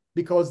phenomenal,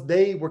 because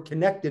they were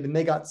connected and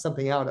they got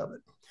something out of it.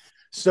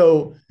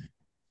 So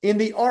in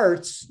the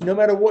arts, no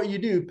matter what you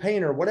do,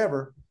 paint or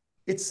whatever,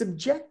 it's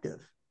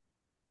subjective.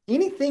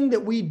 Anything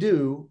that we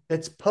do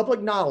that's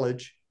public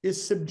knowledge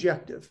is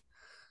subjective.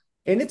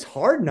 And it's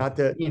hard not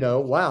to,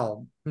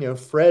 wow,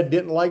 Fred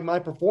didn't like my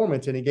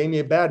performance and he gave me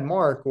a bad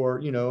mark,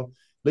 or,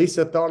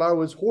 Lisa thought I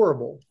was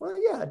horrible. Well,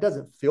 yeah, it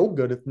doesn't feel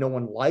good if no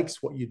one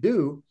likes what you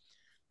do.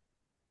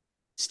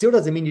 Still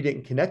doesn't mean you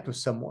didn't connect with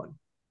someone.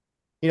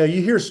 You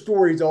hear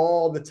stories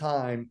all the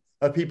time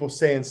of people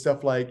saying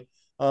stuff like,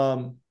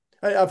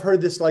 I've heard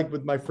this like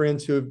with my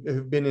friends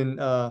who've been in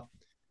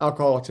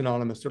Alcoholics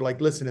Anonymous. They're like,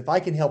 listen, if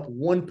I can help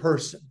one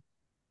person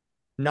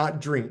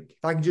not drink,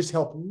 if I can just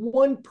help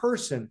one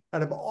person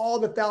out of all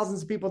the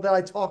thousands of people that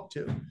I talk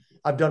to,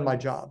 I've done my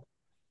job.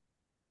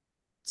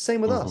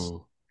 Same with us.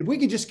 If we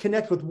could just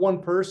connect with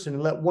one person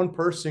and let one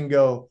person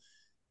go,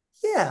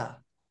 yeah,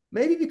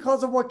 maybe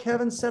because of what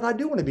Kevin said, I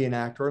do want to be an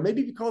actor, or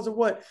maybe because of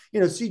what,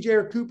 CJ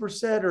or Cooper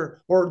said,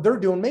 or they're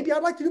doing, maybe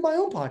I'd like to do my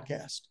own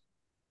podcast.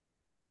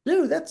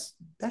 Dude, that's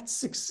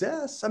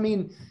success. I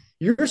mean,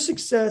 your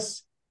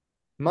success,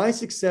 my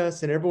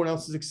success, and everyone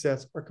else's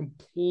success are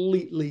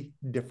completely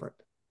different.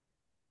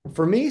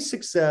 For me,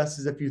 success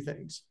is a few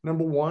things.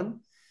 Number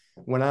one,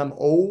 when I'm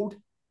old,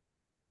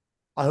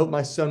 I hope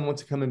my son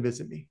wants to come and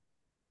visit me.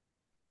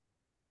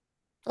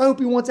 I hope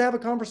he wants to have a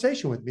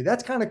conversation with me.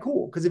 That's kind of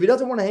cool, because if he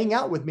doesn't want to hang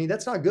out with me,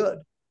 that's not good.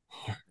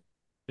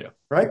 Yeah.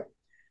 Right?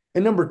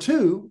 And number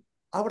two,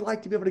 I would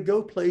like to be able to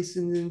go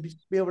places and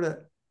be able to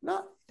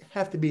not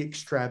have to be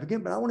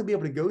extravagant, but I want to be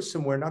able to go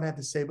somewhere and not have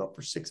to save up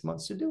for 6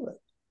 months to do it.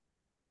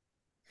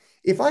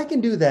 If I can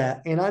do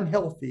that and I'm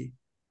healthy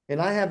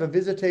and I have a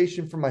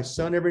visitation from my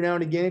son every now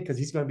and again, because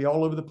he's going to be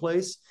all over the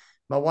place,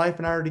 my wife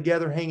and I are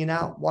together hanging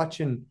out,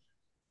 watching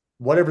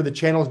whatever the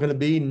channel is going to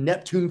be,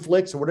 Neptune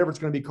Flicks or whatever it's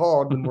going to be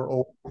called when we're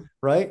old,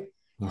 right?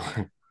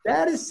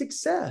 That is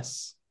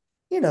success.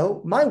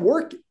 My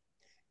work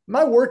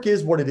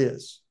is what it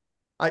is.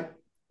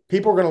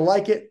 People are going to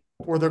like it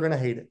or they're going to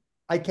hate it.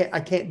 I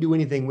can't do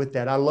anything with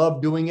that. I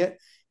love doing it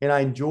and I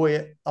enjoy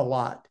it a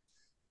lot,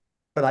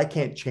 but I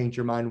can't change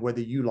your mind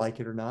whether you like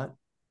it or not.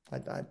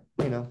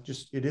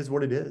 Just, it is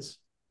what it is.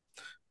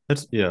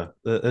 That's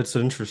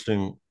an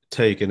interesting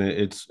take.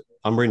 And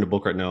I'm reading a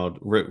book right now,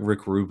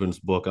 Rick Rubin's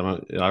book.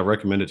 I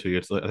recommend it to you.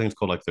 I think it's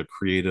called like The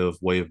Creative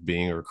Way of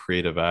Being or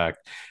Creative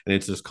Act. And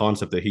it's this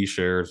concept that he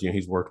shares.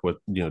 He's worked with,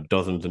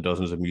 dozens and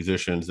dozens of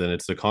musicians, and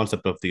it's the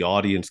concept of the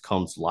audience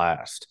comes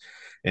last.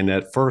 And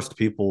at first,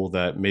 people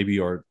that maybe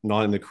are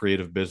not in the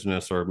creative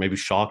business or maybe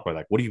shocked by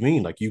that. What do you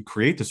mean? Like, you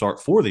create this art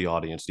for the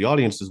audience. The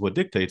audience is what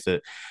dictates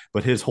it.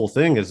 But his whole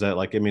thing is that,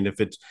 like, I mean,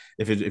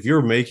 if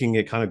you're making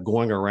it kind of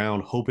going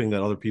around hoping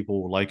that other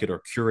people will like it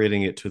or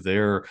curating it to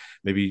their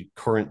maybe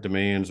current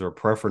demands or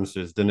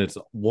preferences, then it's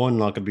one,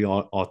 not going to be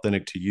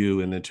authentic to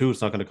you, and then two,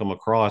 it's not going to come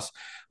across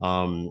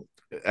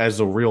as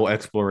a real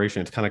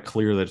exploration. It's kind of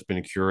clear that it's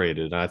been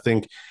curated. And I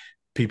think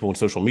people in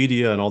social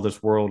media and all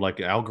this world, like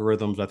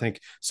algorithms, I think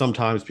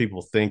sometimes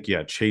people think,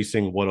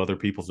 chasing what other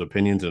people's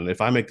opinions. And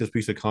if I make this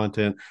piece of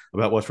content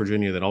about West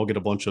Virginia, then I'll get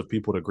a bunch of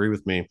people to agree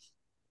with me.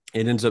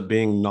 it ends up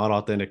being not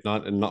authentic,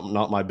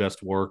 not my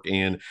best work,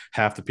 and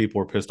half the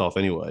people are pissed off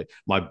anyway.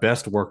 My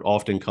best work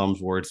often comes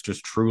where it's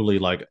just truly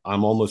like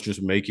I'm almost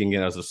just making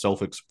it as a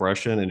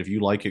self-expression, and if you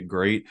like it,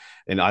 great.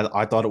 And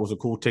I thought it was a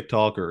cool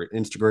TikTok or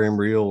Instagram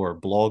reel or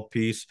blog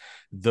piece.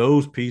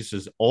 Those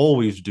pieces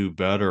always do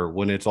better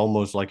when it's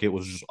almost like it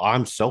was just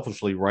I'm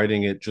selfishly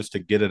writing it just to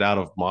get it out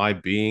of my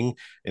being,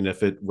 and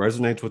if it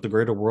resonates with the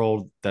greater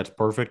world, that's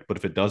perfect. But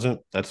if it doesn't,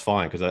 that's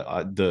fine because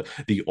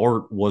the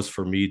art was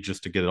for me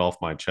just to get it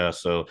off my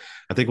chest. So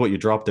I think what you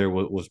dropped there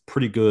was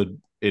pretty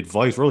good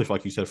advice, really,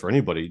 like you said, for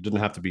anybody. It didn't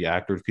have to be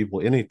actors,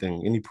 people,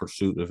 anything, any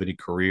pursuit of any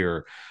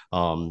career.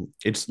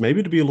 It's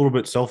maybe to be a little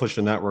bit selfish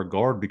in that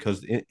regard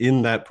because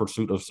in that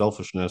pursuit of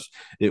selfishness,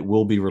 it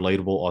will be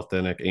relatable,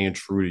 authentic, and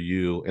true to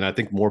you. And I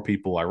think more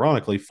people,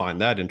 ironically,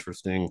 find that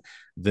interesting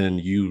than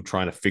you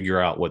trying to figure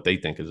out what they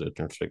think is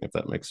interesting, if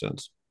that makes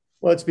sense.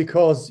 Well, it's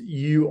because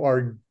you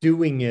are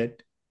doing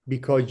it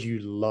because you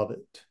love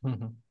it.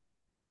 Mm-hmm.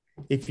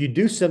 If you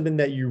do something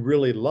that you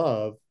really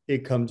love,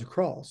 it comes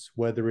across,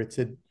 whether it's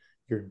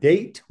your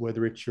date,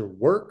 whether it's your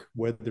work,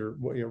 whether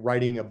you're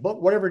writing a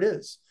book, whatever it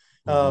is.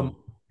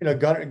 Mm-hmm.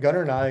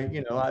 Gunnar and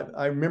I,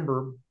 I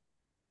remember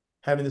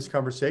having this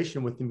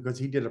conversation with him because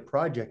he did a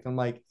project. I'm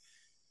like,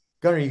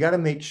 Gunnar, you got to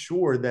make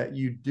sure that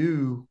you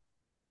do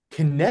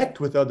connect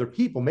with other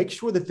people. Make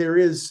sure that there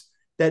is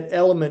that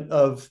element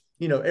of,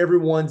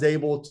 everyone's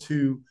able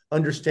to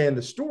understand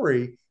the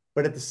story.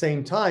 But at the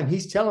same time,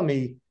 he's telling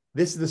me,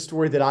 this is the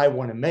story that I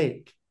want to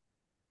make.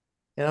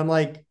 And I'm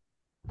like,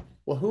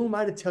 well, who am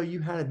I to tell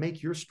you how to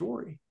make your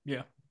story?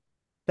 Yeah.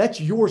 That's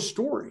your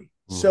story.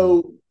 Mm-hmm.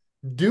 So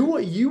do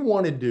what you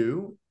want to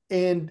do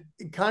and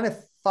kind of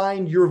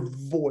find your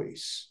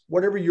voice,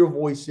 whatever your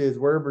voice is,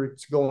 wherever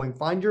it's going,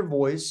 find your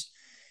voice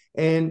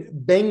and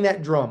bang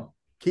that drum.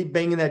 Keep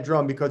banging that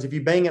drum, because if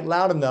you bang it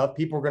loud enough,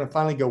 people are going to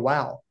finally go,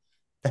 wow,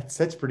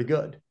 that's pretty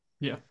good.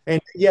 Yeah.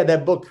 And yeah,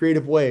 that book,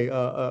 Creative Way,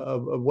 a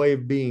way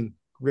of being,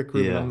 Rick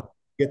Rubin. Yeah. I'm going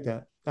to get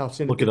that. I'll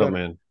send it Look to it up, Gunnar.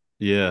 man.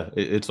 Yeah,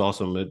 it's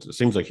awesome. It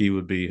seems like he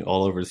would be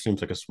all over. It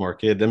seems like a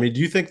smart kid. I mean,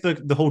 do you think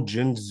the whole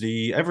Gen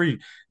Z, every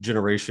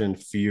generation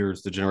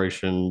fears the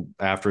generation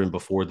after and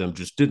before them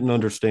just didn't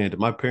understand it?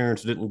 My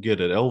parents didn't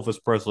get it.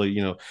 Elvis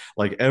Presley,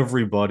 like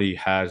everybody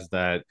has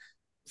that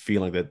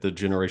feeling that the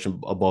generation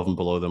above and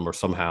below them are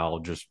somehow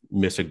just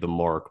missing the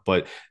mark.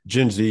 But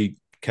Gen Z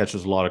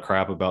catches a lot of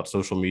crap about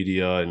social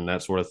media and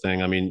that sort of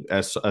thing. I mean,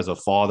 as a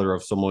father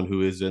of someone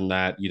who is in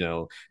that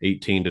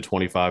 18 to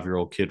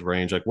 25-year-old kid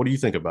range, like what do you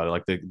think about it?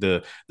 Like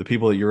the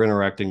people that you're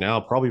interacting now,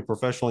 probably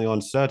professionally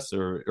on sets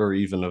or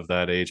even of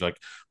that age, like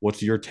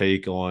what's your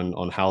take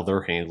on how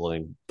they're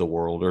handling the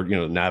world or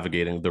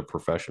navigating their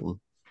profession?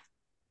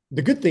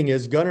 The good thing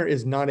is Gunnar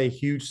is not a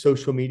huge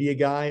social media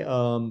guy.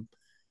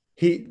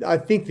 I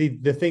think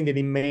the thing that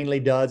he mainly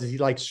does is he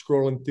likes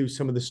scrolling through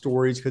some of the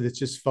stories because it's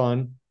just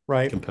fun,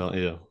 right?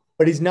 Compelling, yeah.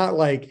 But he's not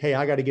like, hey,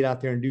 I got to get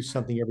out there and do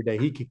something every day.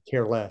 He could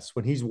care less.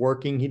 When he's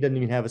working, he doesn't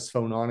even have his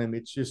phone on him.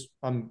 It's just,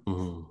 I'm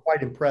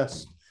quite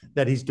impressed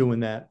that he's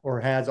doing that or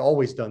has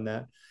always done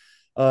that.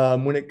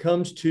 When it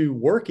comes to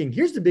working,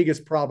 here's the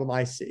biggest problem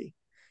I see.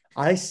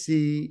 I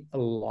see a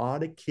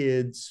lot of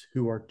kids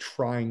who are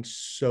trying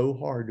so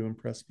hard to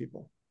impress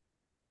people.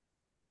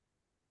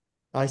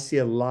 I see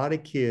a lot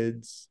of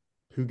kids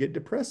who get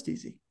depressed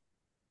easy.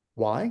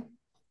 Why?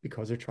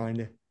 Because they're trying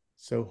to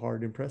so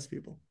hard to impress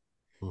people.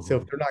 So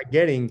if they're not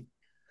getting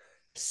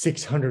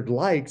 600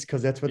 likes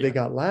because that's what they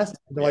got last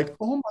time, they're like,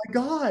 oh my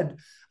God,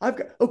 I've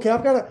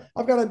got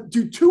to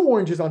do two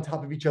oranges on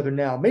top of each other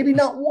now. Maybe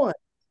not one.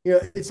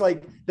 It's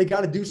like they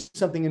got to do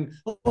something, and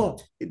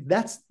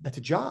that's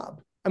a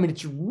job. I mean,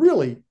 it's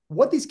really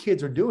what these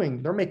kids are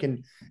doing. They're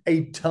making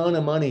a ton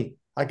of money.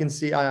 I can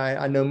see,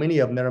 I know many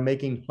of them that are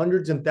making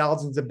hundreds and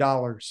thousands of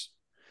dollars,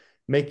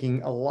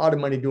 making a lot of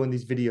money doing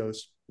these videos.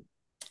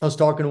 I was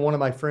talking to one of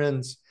my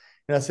friends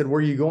and I said, where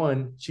are you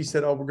going? She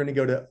said, oh, we're going to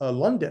go to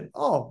London.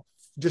 Oh,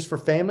 just for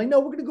family? No,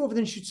 we're going to go over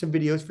there and shoot some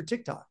videos for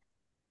TikTok.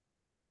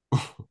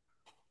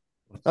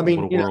 I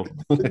mean,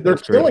 they're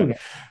killing it.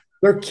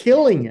 They're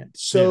killing it.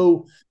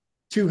 So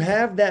to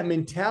have that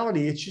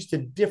mentality, it's just a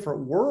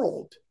different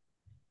world.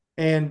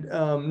 And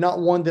not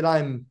one that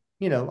I'm,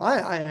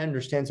 I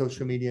understand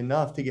social media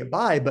enough to get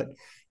by, but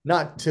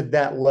not to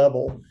that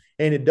level.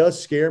 And it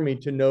does scare me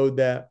to know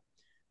that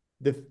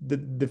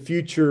the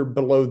future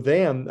below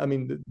them, I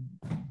mean,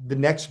 the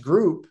next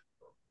group,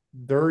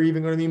 they're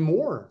even going to be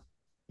more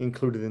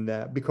included in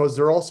that because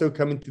they're also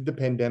coming through the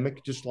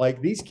pandemic just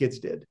like these kids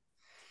did.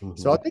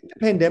 So I think the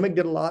pandemic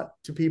did a lot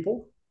to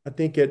people. I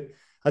think it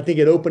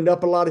opened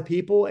up a lot of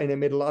people and it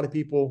made a lot of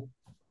people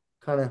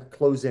kind of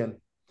close in.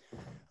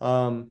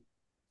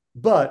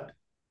 But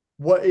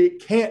what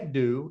it can't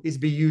do is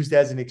be used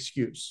as an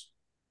excuse.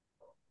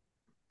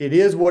 It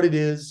is what it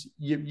is.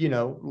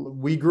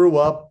 We grew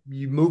up,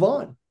 you move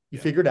on. You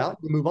figure it out,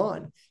 you move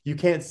on. You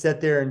can't sit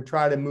there and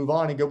try to move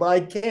on and go, but I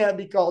can't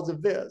because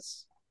of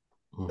this.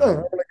 Oh, I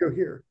want to go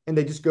here. And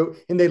they just go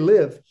and they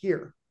live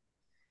here.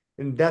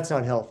 And that's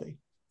not healthy.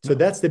 So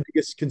that's the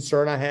biggest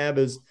concern I have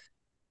is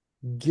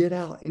get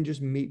out and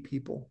just meet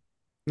people.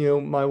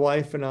 My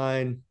wife and I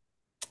and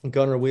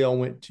Gunnar, we all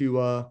went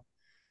to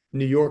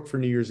New York for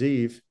New Year's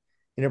Eve,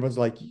 and everyone's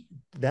like,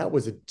 "That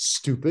was a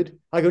stupid."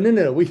 I go, "No,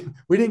 no, no.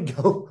 We didn't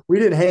go. We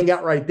didn't hang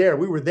out right there.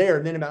 We were there,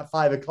 and then about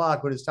 5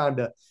 o'clock when it's time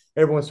to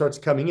everyone starts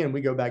coming in,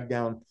 we go back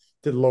down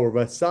to the Lower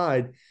West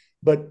Side."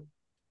 But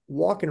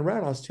walking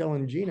around, I was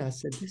telling Gina, I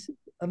said, "This is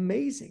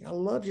amazing. I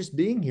love just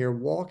being here,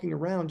 walking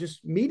around,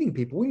 just meeting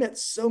people. We met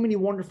so many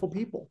wonderful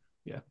people."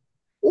 Yeah.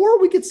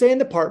 Or we could stay in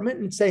the apartment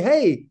and say,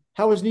 "Hey,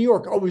 how was New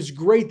York?" "Oh, it was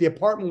great. The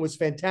apartment was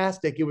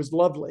fantastic. It was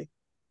lovely."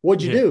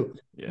 "What'd you Yeah. do?"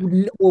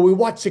 Yeah. "Well, we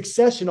watched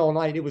Succession all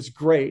night. It was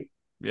great."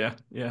 Yeah.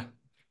 Yeah.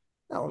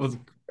 That was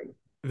Well,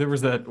 there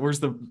was that.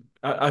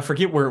 I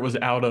forget where it was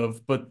out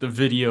of, but the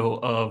video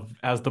of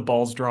as the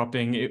ball's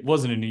dropping, it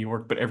wasn't in New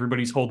York, but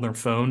everybody's holding their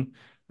phone.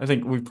 I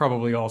think we've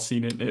probably all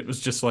seen it. It was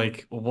just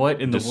like,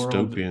 what in the world?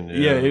 Dystopian. Yeah,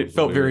 Yeah, it it was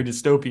felt very weird.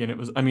 dystopian. It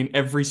was, I mean,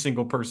 every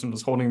single person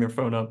was holding their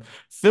phone up,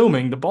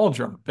 filming the ball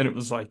drop. And it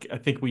was like, I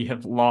think we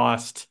have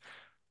lost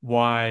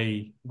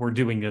why we're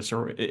doing this,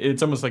 or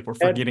it's almost like we're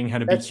that, forgetting how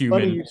to be that's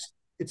funny. human.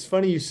 It's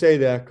funny you say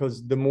that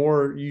because the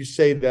more you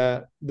say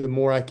that, the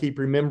more I keep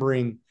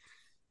remembering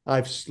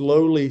I've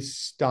slowly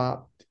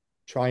stopped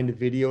trying to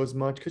video as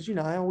much because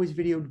I always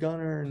videoed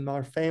Gunner and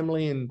our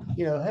family, and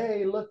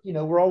hey, look,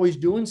 we're always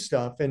doing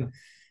stuff, and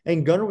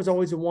Gunner was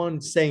always the one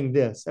saying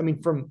this. I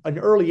mean, from an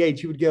early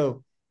age, he would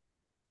go,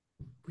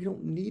 "We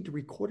don't need to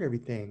record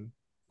everything.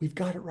 We've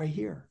got it right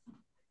here.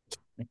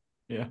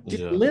 Yeah.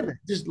 Just Yeah. live it.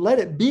 Just let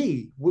it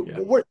be." Yeah.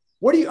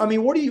 What do you? I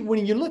mean, what do you?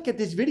 When you look at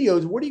these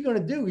videos, what are you going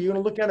to do? You're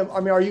going to look at them. I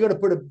mean, are you going to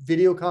put a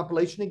video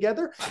compilation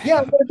together? Yeah,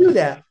 I'm going to do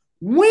that.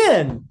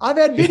 When I've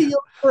had videos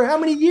for how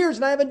many years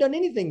and I haven't done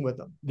anything with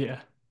them. Yeah.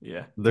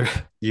 Yeah. There,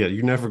 yeah,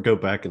 you never go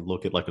back and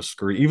look at like a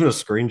screen, even a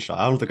screenshot.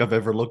 I don't think I've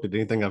ever looked at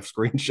anything I've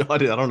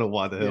screenshotted. I don't know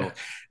why the Yeah. hell.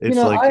 It's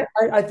like,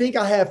 I think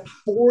I have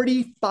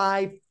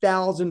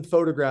 45,000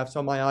 photographs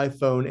on my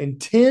iPhone and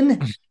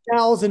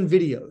 10,000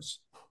 videos.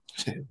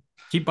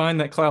 Keep buying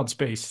that cloud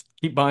space.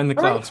 Keep buying the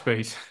All right. cloud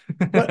space.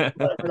 But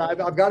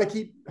I've got to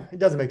keep. It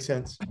doesn't make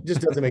sense. It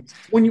just doesn't make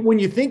sense. When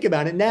you think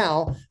about it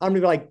now, I'm gonna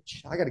be like,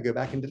 I got to go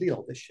back and delete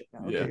all this shit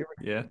now. Yeah. Okay,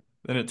 Yeah.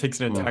 Then it takes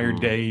an entire mhm.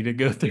 day to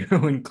go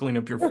through and clean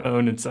up your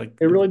phone. It's like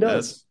it a really mess.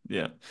 does.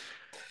 Yeah.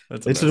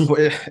 That's a It's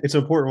mess. it's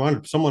an important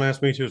reminder. Someone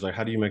asked me too, is like,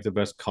 how do you make the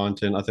best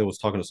content? I think I was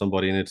talking to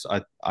somebody, and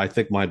I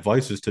think my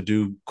advice is to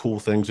do cool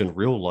things in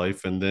real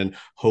life, and then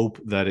hope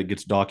that it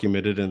gets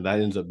documented, and that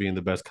ends up being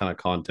the best kind of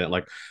content.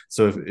 Like,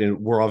 so if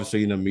we're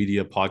obviously in a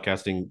media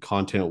podcasting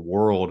content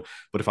world,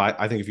 but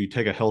I think if you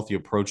take a healthy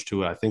approach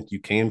to it, I think you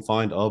can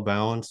find a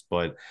balance.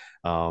 But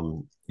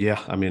yeah,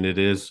 I mean, it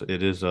is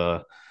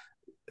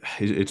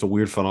it's a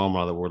weird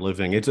phenomenon that we're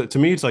living. It's to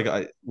me, it's like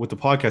with the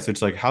podcast,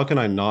 it's like, how can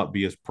I not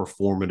be as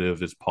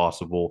performative as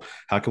possible?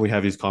 How can we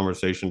have these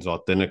conversations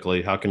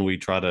authentically? How can we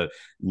try to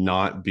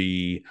not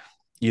be,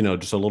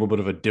 just a little bit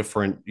of a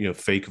different,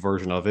 fake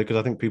version of it? Because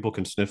I think people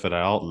can sniff it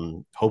out,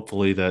 and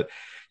hopefully that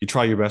you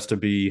try your best to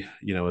be,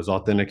 as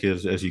authentic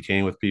as you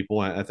can with people.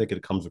 I think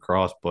it comes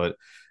across, but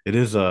it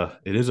is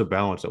a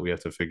balance that we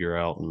have to figure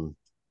out, and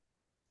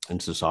in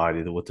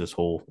society, with this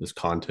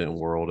content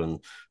world,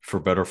 and for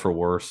better for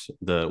worse,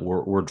 that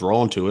we're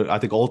drawn to it. I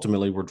think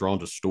ultimately we're drawn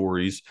to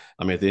stories.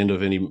 I mean, at the end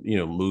of any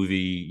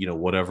movie,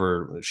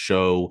 whatever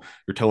show,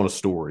 you're telling a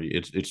story.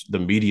 It's the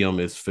medium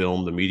is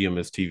film, the medium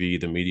is TV,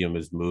 the medium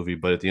is movie,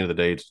 but at the end of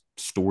the day, it's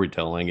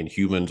storytelling. And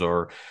humans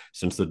are,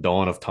 since the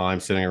dawn of time,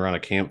 sitting around a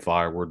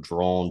campfire, we're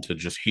drawn to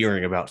just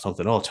hearing about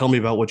something. Oh, tell me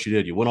about what you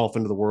did. You went off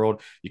into the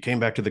world, you came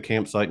back to the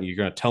campsite, and you're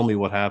going to tell me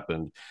what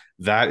happened.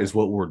 That is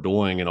what we're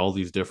doing in all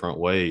these different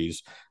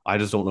ways. I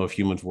just don't know if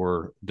humans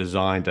were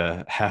designed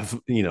to have,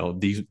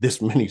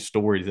 this many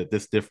stories at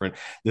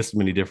this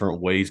many different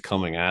ways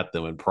coming at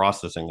them and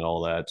processing and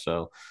all that.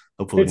 So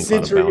hopefully we It's can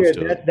find a sensory. balance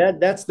Yeah, to it.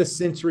 that's the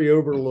sensory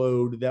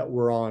overload that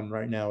we're on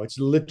right now. It's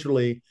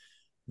literally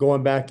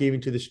going back even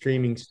to the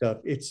streaming stuff.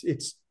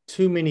 It's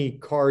too many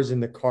cars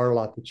in the car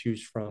lot to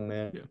choose from,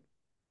 man. Yeah.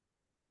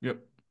 Yep.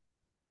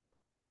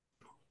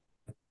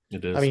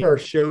 It I is. mean, there are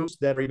shows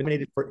that are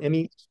nominated for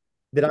Emmys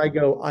that I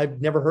go,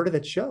 I've never heard of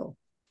that show.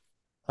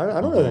 I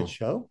don't know that Mm-hmm.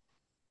 show.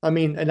 I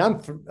mean, and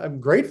I'm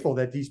grateful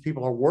that these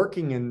people are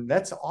working, and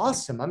that's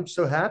awesome. I'm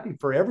so happy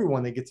for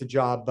everyone that gets a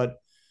job. But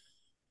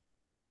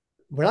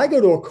when I go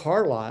to a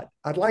car lot,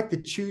 I'd like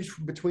to choose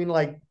between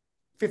like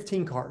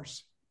 15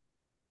 cars.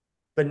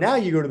 But now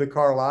you go to the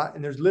car lot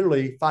and there's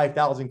literally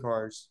 5,000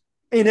 cars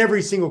in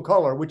every single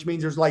color, which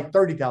means there's like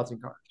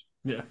 30,000 cars.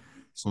 Yeah.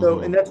 So,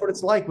 and Mm-hmm. that's what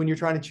it's like when you're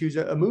trying to choose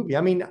a movie.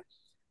 I mean,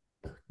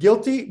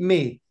 guilty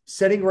me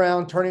sitting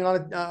around, turning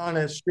on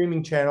a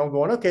streaming channel,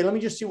 going, okay, let me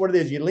just see what it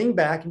is. You lean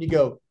back and you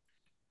go,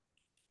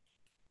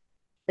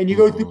 and you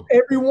go through Mm-hmm.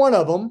 every one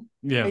of them,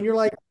 Yeah. and you're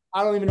like,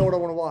 I don't even know what I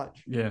want to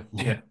watch. Yeah.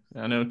 Yeah.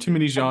 Yeah. I know too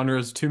many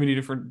genres, too many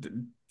different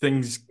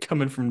things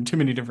coming from too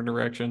many different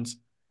directions.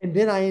 And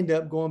then I end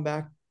up going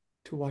back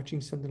to watching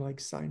something like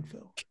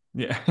Seinfeld,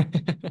 Yeah.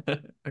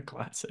 A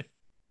classic.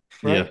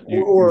 Yeah.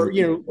 right?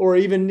 Or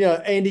even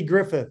Andy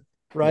Griffith,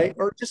 right?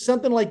 Or just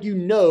something like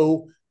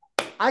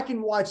I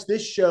can watch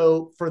this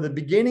show for the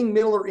beginning,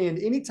 middle, or end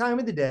any time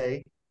of the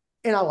day,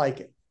 and I like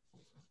it.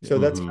 So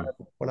that's kind of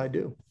what I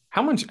do.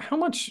 How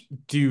much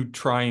do you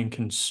try and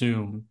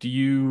consume? Do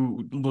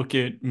you look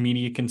at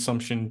media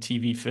consumption,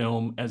 TV,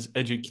 film as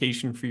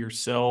education for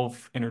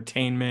yourself,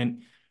 entertainment?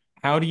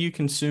 How do you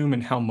consume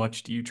and how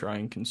much do you try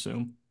and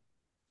consume?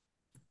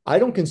 I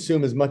don't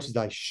consume as much as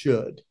I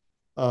should.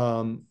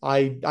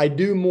 I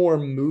do more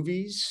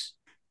movies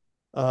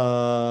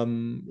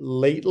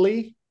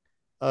lately.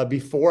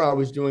 Before I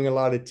was doing a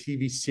lot of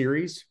TV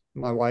series,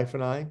 my wife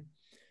and I.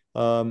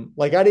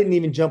 Like I didn't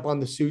even jump on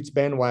the Suits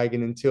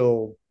bandwagon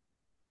until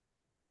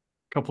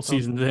Couple um,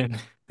 seasons in.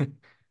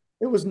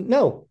 it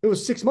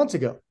was 6 months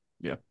ago.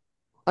 Yeah.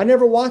 I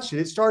never watched it.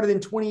 It started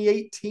in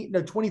 2018,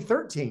 no,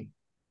 2013.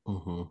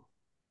 Mm-hmm.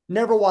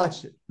 Never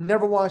watched it.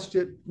 Never watched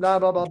it. Blah,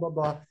 blah, blah, blah,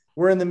 blah.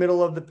 We're in the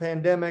middle of the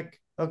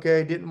pandemic.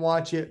 Okay, didn't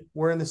watch it.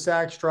 We're in the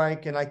SAG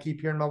strike, and I keep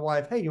hearing my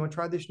wife, "Hey, you want to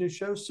try this new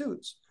show,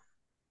 Suits?"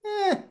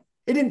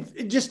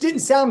 It just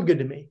didn't sound good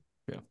to me.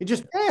 Yeah. It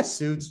just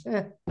Suits,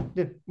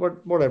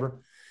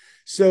 whatever.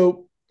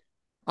 So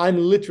I'm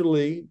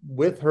literally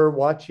with her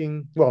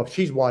watching. Well,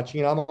 she's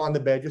watching, and I'm on the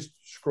bed just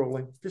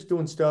scrolling, just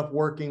doing stuff,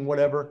 working,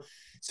 whatever.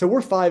 So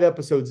we're 5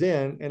 episodes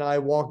in, and I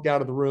walked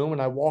out of the room,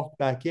 and I walked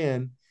back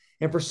in,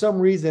 and for some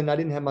reason I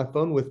didn't have my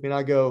phone with me, and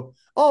I go,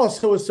 "Oh,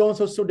 so is so and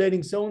so still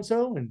dating so and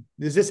so? And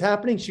is this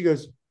happening?" She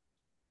goes,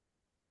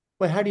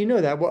 "Well, how do you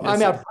know that?" Well, Yes, I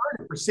mean, I've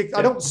heard it for six.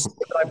 I don't say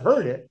that I've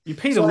heard it. you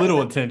paid a So I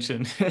little said,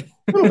 attention. a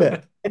little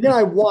bit. And then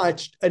I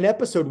watched an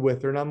episode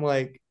with her, and I'm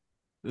like,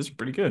 This is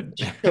pretty good.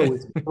 "This show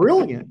is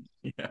brilliant."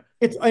 Yeah.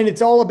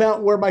 It's all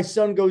about where my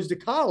son goes to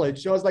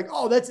college. So I was like,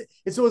 "Oh, that's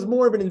it." So it was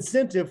more of an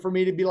incentive for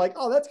me to be like,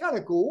 "Oh, that's kind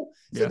of cool."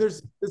 So Yeah.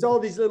 there's all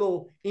these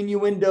little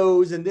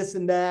innuendos and this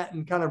and that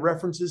and kind of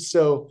references.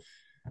 So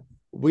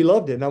we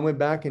loved it. And I went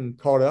back and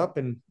caught up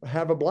and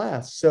have a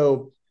blast.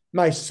 So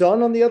my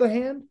son, on the other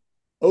hand,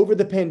 over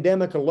the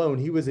pandemic alone,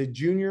 he was a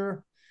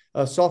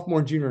sophomore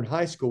and junior in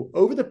high school.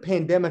 Over the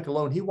pandemic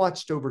alone, he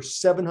watched over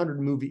 700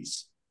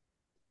 movies.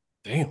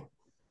 Damn.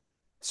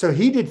 So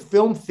he did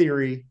film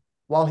theory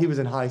while he was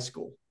in high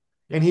school.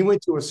 And he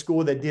went to a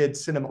school that did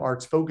cinema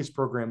arts focus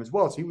program as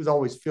well. So he was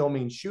always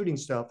filming, shooting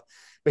stuff,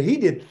 but he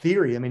did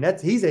theory. I mean,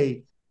 he's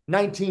a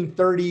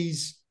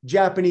 1930s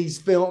Japanese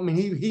film. I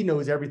mean, he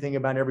knows everything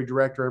about every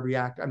director, every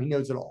actor. I mean, he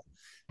knows it all.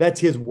 That's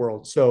his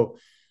world. So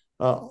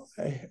uh,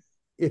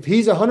 if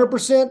he's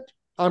 100%,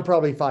 I'm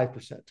probably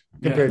 5%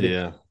 compared to.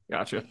 Yeah.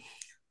 Gotcha.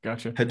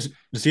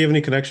 Does he have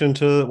any connection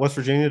to West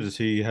Virginia? Does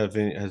he have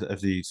any,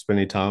 has he spent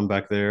any time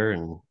back there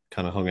and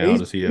kind of hung out?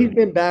 He's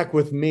been back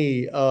with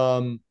me.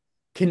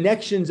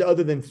 Connections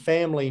other than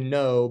family,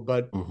 no.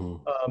 But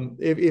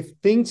if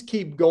things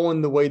keep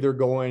going the way they're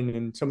going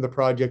and some of the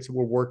projects that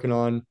we're working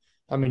on,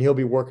 I mean, he'll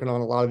be working on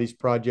a lot of these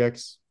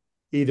projects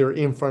either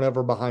in front of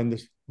or behind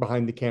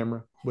the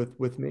camera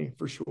with me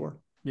for sure.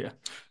 Yeah.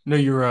 No,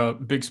 you're a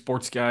big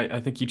sports guy.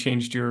 I think you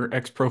changed your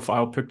X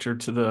profile picture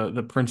to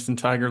the Princeton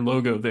Tiger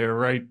logo there,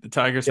 right? The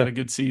Tigers had a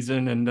good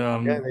season and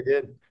Yeah, they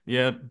did.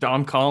 yeah,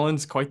 Dom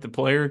Collins, quite the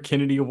player,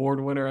 Kennedy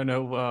Award winner. I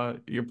know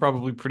you're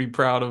probably pretty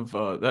proud of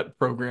that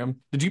program.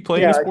 Did you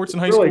play any sports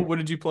in high school? What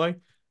did you play?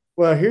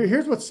 Well,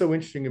 here's what's so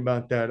interesting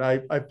about that.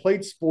 I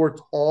played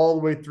sports all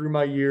the way through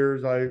my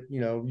years.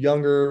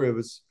 Younger, it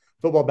was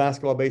football,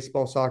 basketball,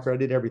 baseball, soccer. I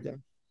did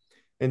everything.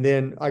 And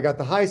then I got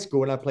to high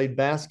school and I played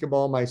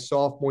basketball my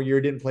sophomore year,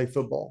 didn't play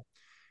football.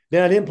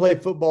 Then I didn't play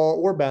football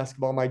or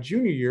basketball my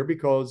junior year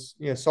because,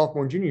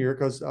 sophomore and junior year,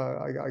 because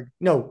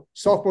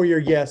sophomore year,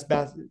 yes,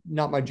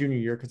 not my junior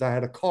year because I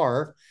had a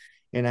car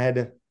and I had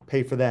to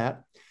pay for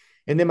that.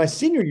 And then my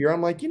senior year,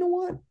 I'm like, you know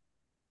what?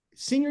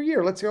 Senior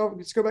year, let's go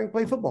back and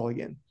play football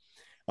again.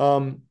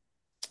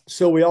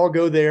 So we all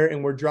go there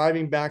and we're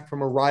driving back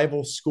from a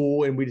rival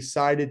school and we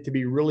decided to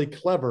be really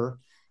clever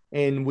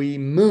and we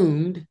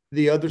mooned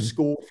the other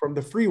school from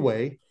the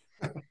freeway.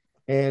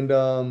 And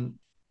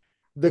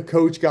the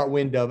coach got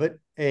wind of it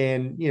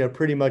and,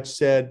 pretty much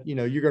said, you're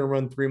going to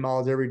run 3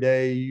 miles every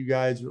day, you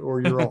guys,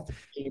 or you're off the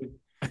team.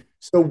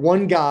 So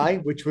one guy,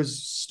 which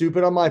was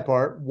stupid on my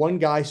part, one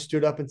guy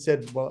stood up and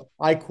said, "Well,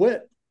 I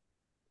quit."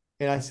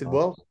 And I said,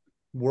 "Well,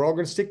 we're all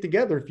going to stick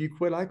together. If you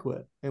quit, I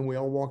quit." And we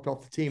all walked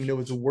off the team. And it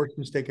was the worst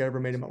mistake I ever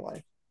made in my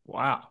life.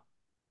 Wow.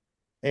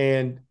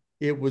 And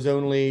it was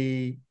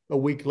only a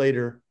week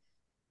later,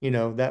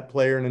 that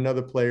player and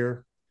another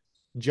player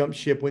jumped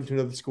ship, went to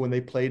another school, and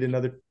they played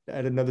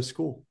at another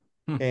school.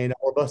 And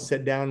all of us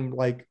sat down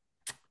like,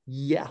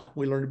 yeah,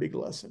 we learned a big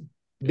lesson.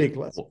 Big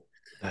lesson. Well,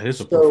 that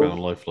is a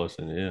profound life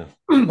lesson. Yeah.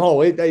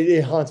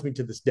 It haunts me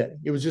to this day.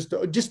 It was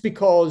just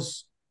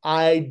because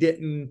I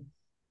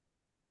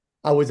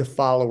was a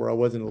follower. I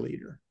wasn't a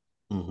leader.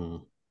 Mm-hmm.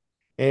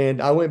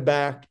 And I went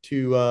back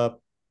to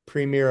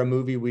premiere a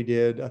movie we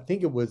did. I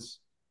think it was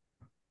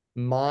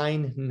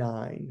Mine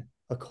 9,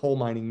 a coal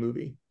mining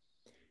movie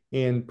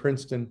in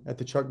Princeton at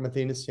the Chuck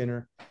Mathena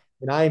Center.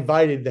 And I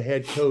invited the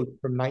head coach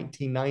from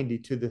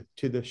 1990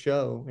 to the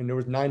show. And there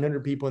was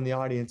 900 people in the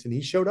audience and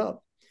he showed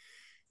up.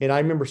 And I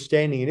remember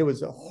standing and it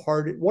was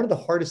one of the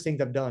hardest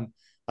things I've done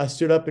I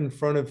stood up in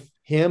front of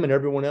him and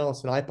everyone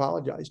else, and I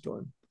apologized to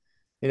him.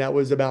 And that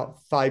was about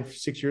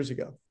 5-6 years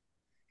ago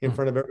in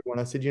front of everyone.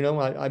 I said,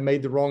 I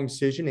made the wrong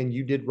decision, and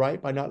you did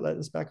right by not letting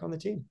us back on the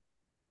team.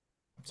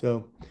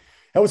 So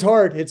that was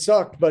hard. It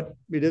sucked, but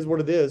it is what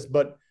it is.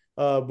 But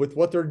with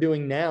what they're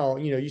doing now,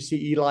 you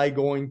see Eli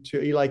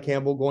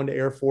Campbell going to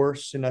Air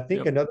Force, and I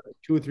think another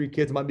 2 or 3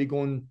 kids might be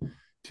going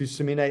to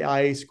some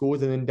NAIA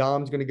schools, and then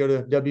Dom's going to go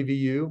to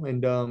WVU.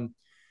 And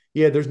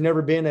there's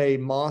never been a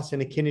Moss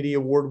and a Kennedy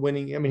award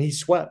winning. I mean, he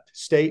swept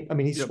state. I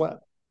mean, he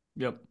swept.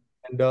 Yep.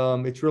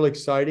 And it's really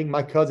exciting.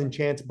 My cousin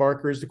Chance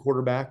Barker is the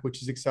quarterback,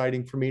 which is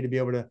exciting for me to be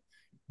able to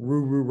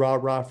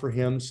rah for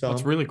him. So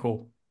that's really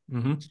cool.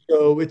 Mm-hmm.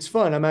 So it's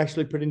fun. I'm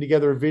actually putting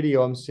together a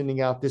video I'm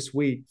sending out this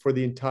week for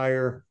the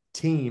entire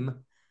team.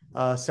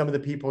 Some of the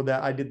people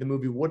that I did the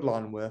movie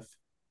Woodlawn with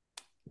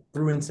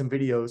threw in some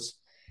videos,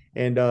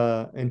 and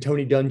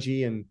Tony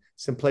Dungy and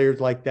some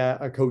players like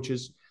that, our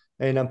coaches.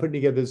 And I'm putting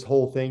together this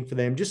whole thing for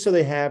them just so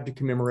they have to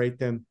commemorate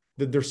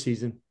their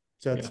season.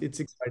 So it's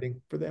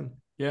exciting for them.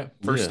 Yeah.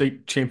 First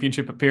state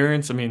championship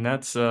appearance. I mean,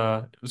 it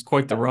was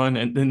quite the run.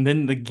 And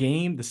then the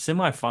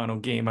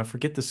semifinal game, I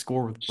forget the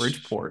score with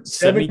Bridgeport,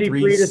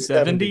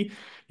 73-70.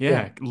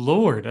 Yeah.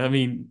 Lord. I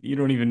mean, you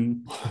don't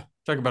even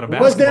talk about a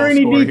basketball was there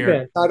any defense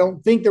here. I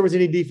don't think there was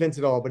any defense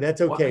at all, but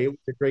that's okay. It was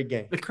a great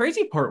game. The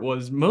crazy part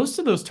was most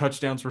of those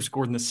touchdowns were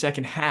scored in the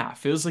second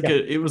half. It was like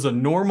it was a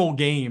normal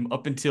game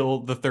up until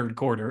the third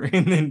quarter,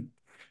 and then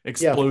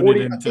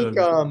exploded into.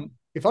 I think,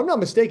 if I'm not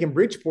mistaken,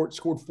 Bridgeport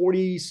scored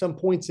 40 some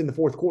points in the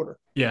fourth quarter.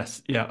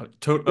 Yes, yeah,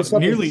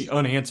 nearly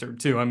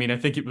unanswered too. I mean, I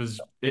think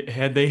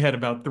they had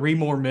about 3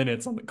 more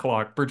minutes on the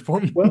clock.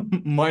 Bridgeport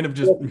might have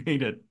just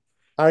made it.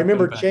 I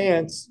remember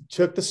Chance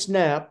took the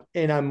snap,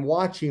 and I'm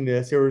watching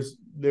this. There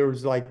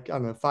was like, I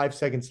don't know, 5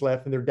 seconds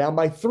left, and they're down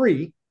by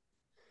 3.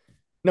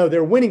 No,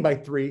 they're winning by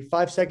 3.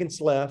 5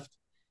 seconds left,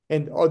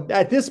 and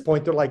at this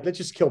point, they're like, let's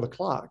just kill the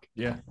clock.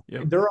 Yeah,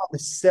 yeah. They're on the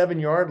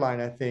 7-yard line,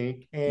 I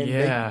think,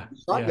 and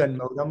shotgun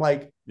mode. I'm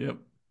like,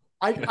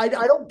 I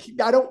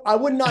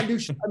would not do.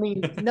 I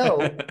mean,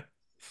 no.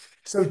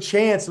 So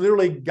Chance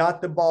literally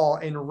got the ball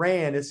and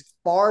ran as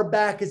far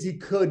back as he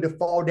could to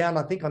fall down,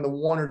 I think, on the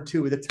 1 or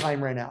 2. The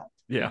time ran out.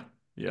 Yeah,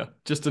 yeah.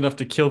 Just enough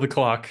to kill the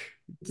clock.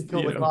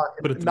 Put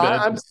it to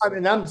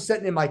bed. I'm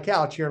sitting in my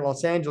couch here in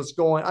Los Angeles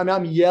going,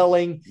 I'm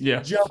yelling,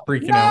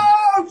 freaking out.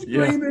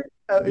 Screaming.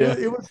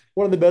 It was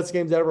one of the best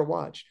games I ever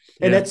watched.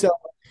 And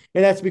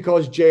that's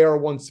because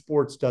JR1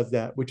 Sports does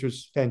that, which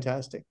was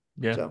fantastic.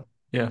 Yeah. So.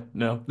 Yeah,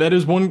 no. That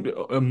is one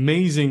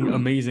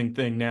amazing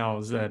thing now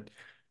is that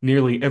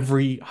nearly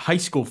every high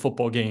school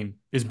football game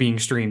is being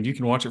streamed. You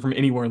can watch it from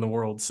anywhere in the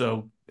world.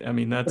 So, I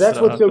mean, that's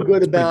what's so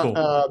good about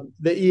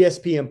the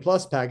ESPN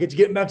Plus package.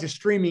 Getting back to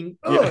streaming,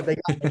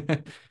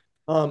 it's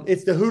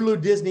the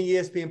Hulu Disney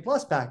ESPN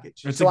Plus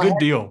package. It's a good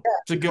deal.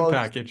 It's a good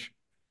package.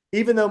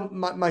 Even though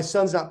my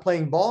son's not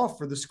playing ball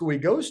for the school he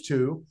goes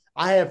to,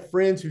 I have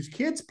friends whose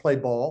kids play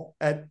ball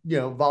at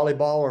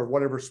volleyball or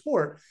whatever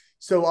sport.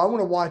 So I want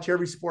to watch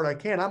every sport I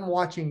can. I'm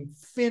watching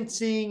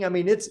fencing. I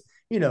mean,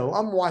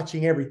 I'm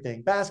watching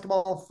everything.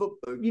 Basketball,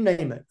 football, you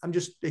name it. I'm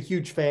just a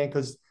huge fan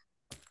because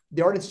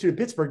the Art Institute of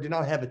Pittsburgh did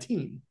not have a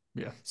team.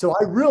 Yeah. So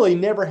I really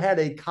never had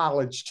a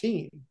college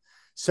team.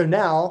 So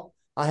now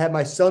I have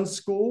my son's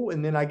school,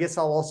 and then I guess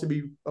I'll also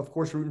be, of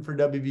course, rooting for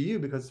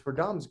WVU because it's where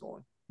Dom's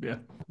going. Yeah,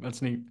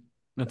 that's neat.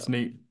 That's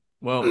neat.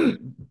 Well,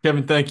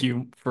 Kevin, thank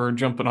you for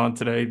jumping on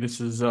today.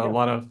 This is a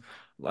lot of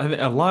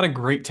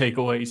great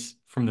takeaways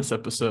from this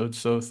episode.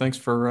 So thanks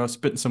for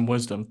spitting some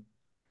wisdom.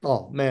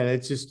 Oh man,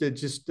 it's just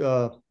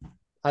I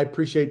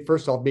appreciate,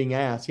 first off, being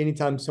asked.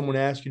 Anytime someone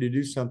asks you to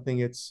do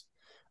something,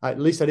 at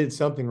least I did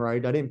something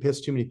right. I didn't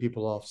piss too many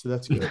people off, so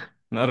that's good.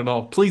 Not at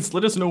all. Please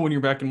let us know when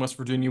you're back in West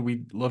Virginia.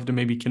 We'd love to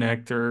maybe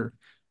connect, or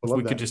if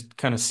we could just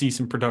kind of see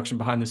some production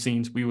behind the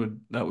scenes.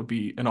 That would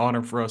be an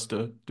honor for us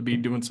to be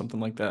doing something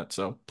like that.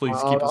 So please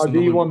keep us I'll in the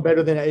do you loop. one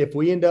better than if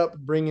we end up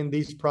bringing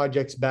these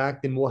projects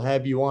back, then we'll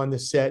have you on the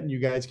set and you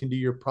guys can do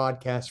your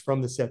podcast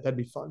from the set. That'd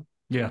be fun.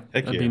 Yeah,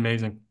 that'd be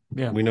amazing.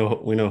 Yeah, we know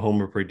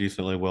Homer pretty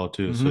decently well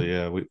too. Mm-hmm. So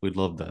yeah, we'd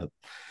love that.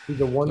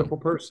 He's a wonderful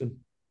person.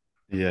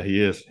 Yeah,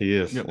 he is.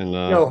 Yep. And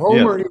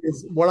Homer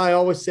is what I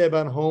always say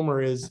about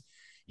Homer is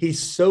he's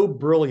so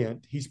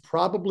brilliant. He's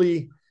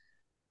probably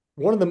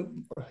one of the,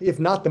 if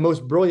not the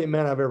most brilliant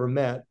man I've ever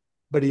met,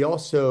 but he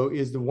also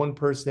is the one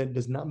person that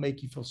does not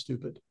make you feel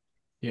stupid.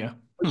 Yeah.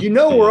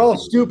 We're all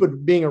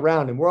stupid being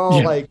around him. We're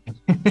all like,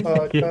 he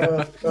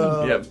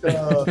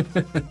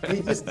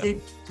just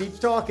keeps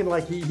talking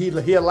like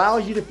he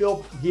allows you to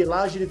feel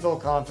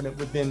confident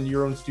within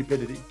your own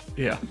stupidity.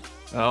 Yeah.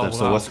 Oh,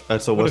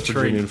 that's a West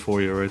Virginian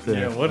for you right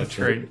there. Yeah, what a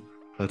trait.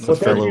 That's a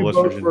fellow West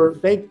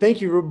Virginian.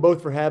 Thank you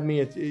both for having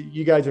me.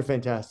 You guys are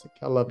fantastic.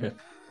 I love it.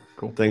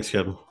 Cool. Thanks,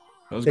 Kevin.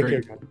 That was great.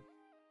 Take care,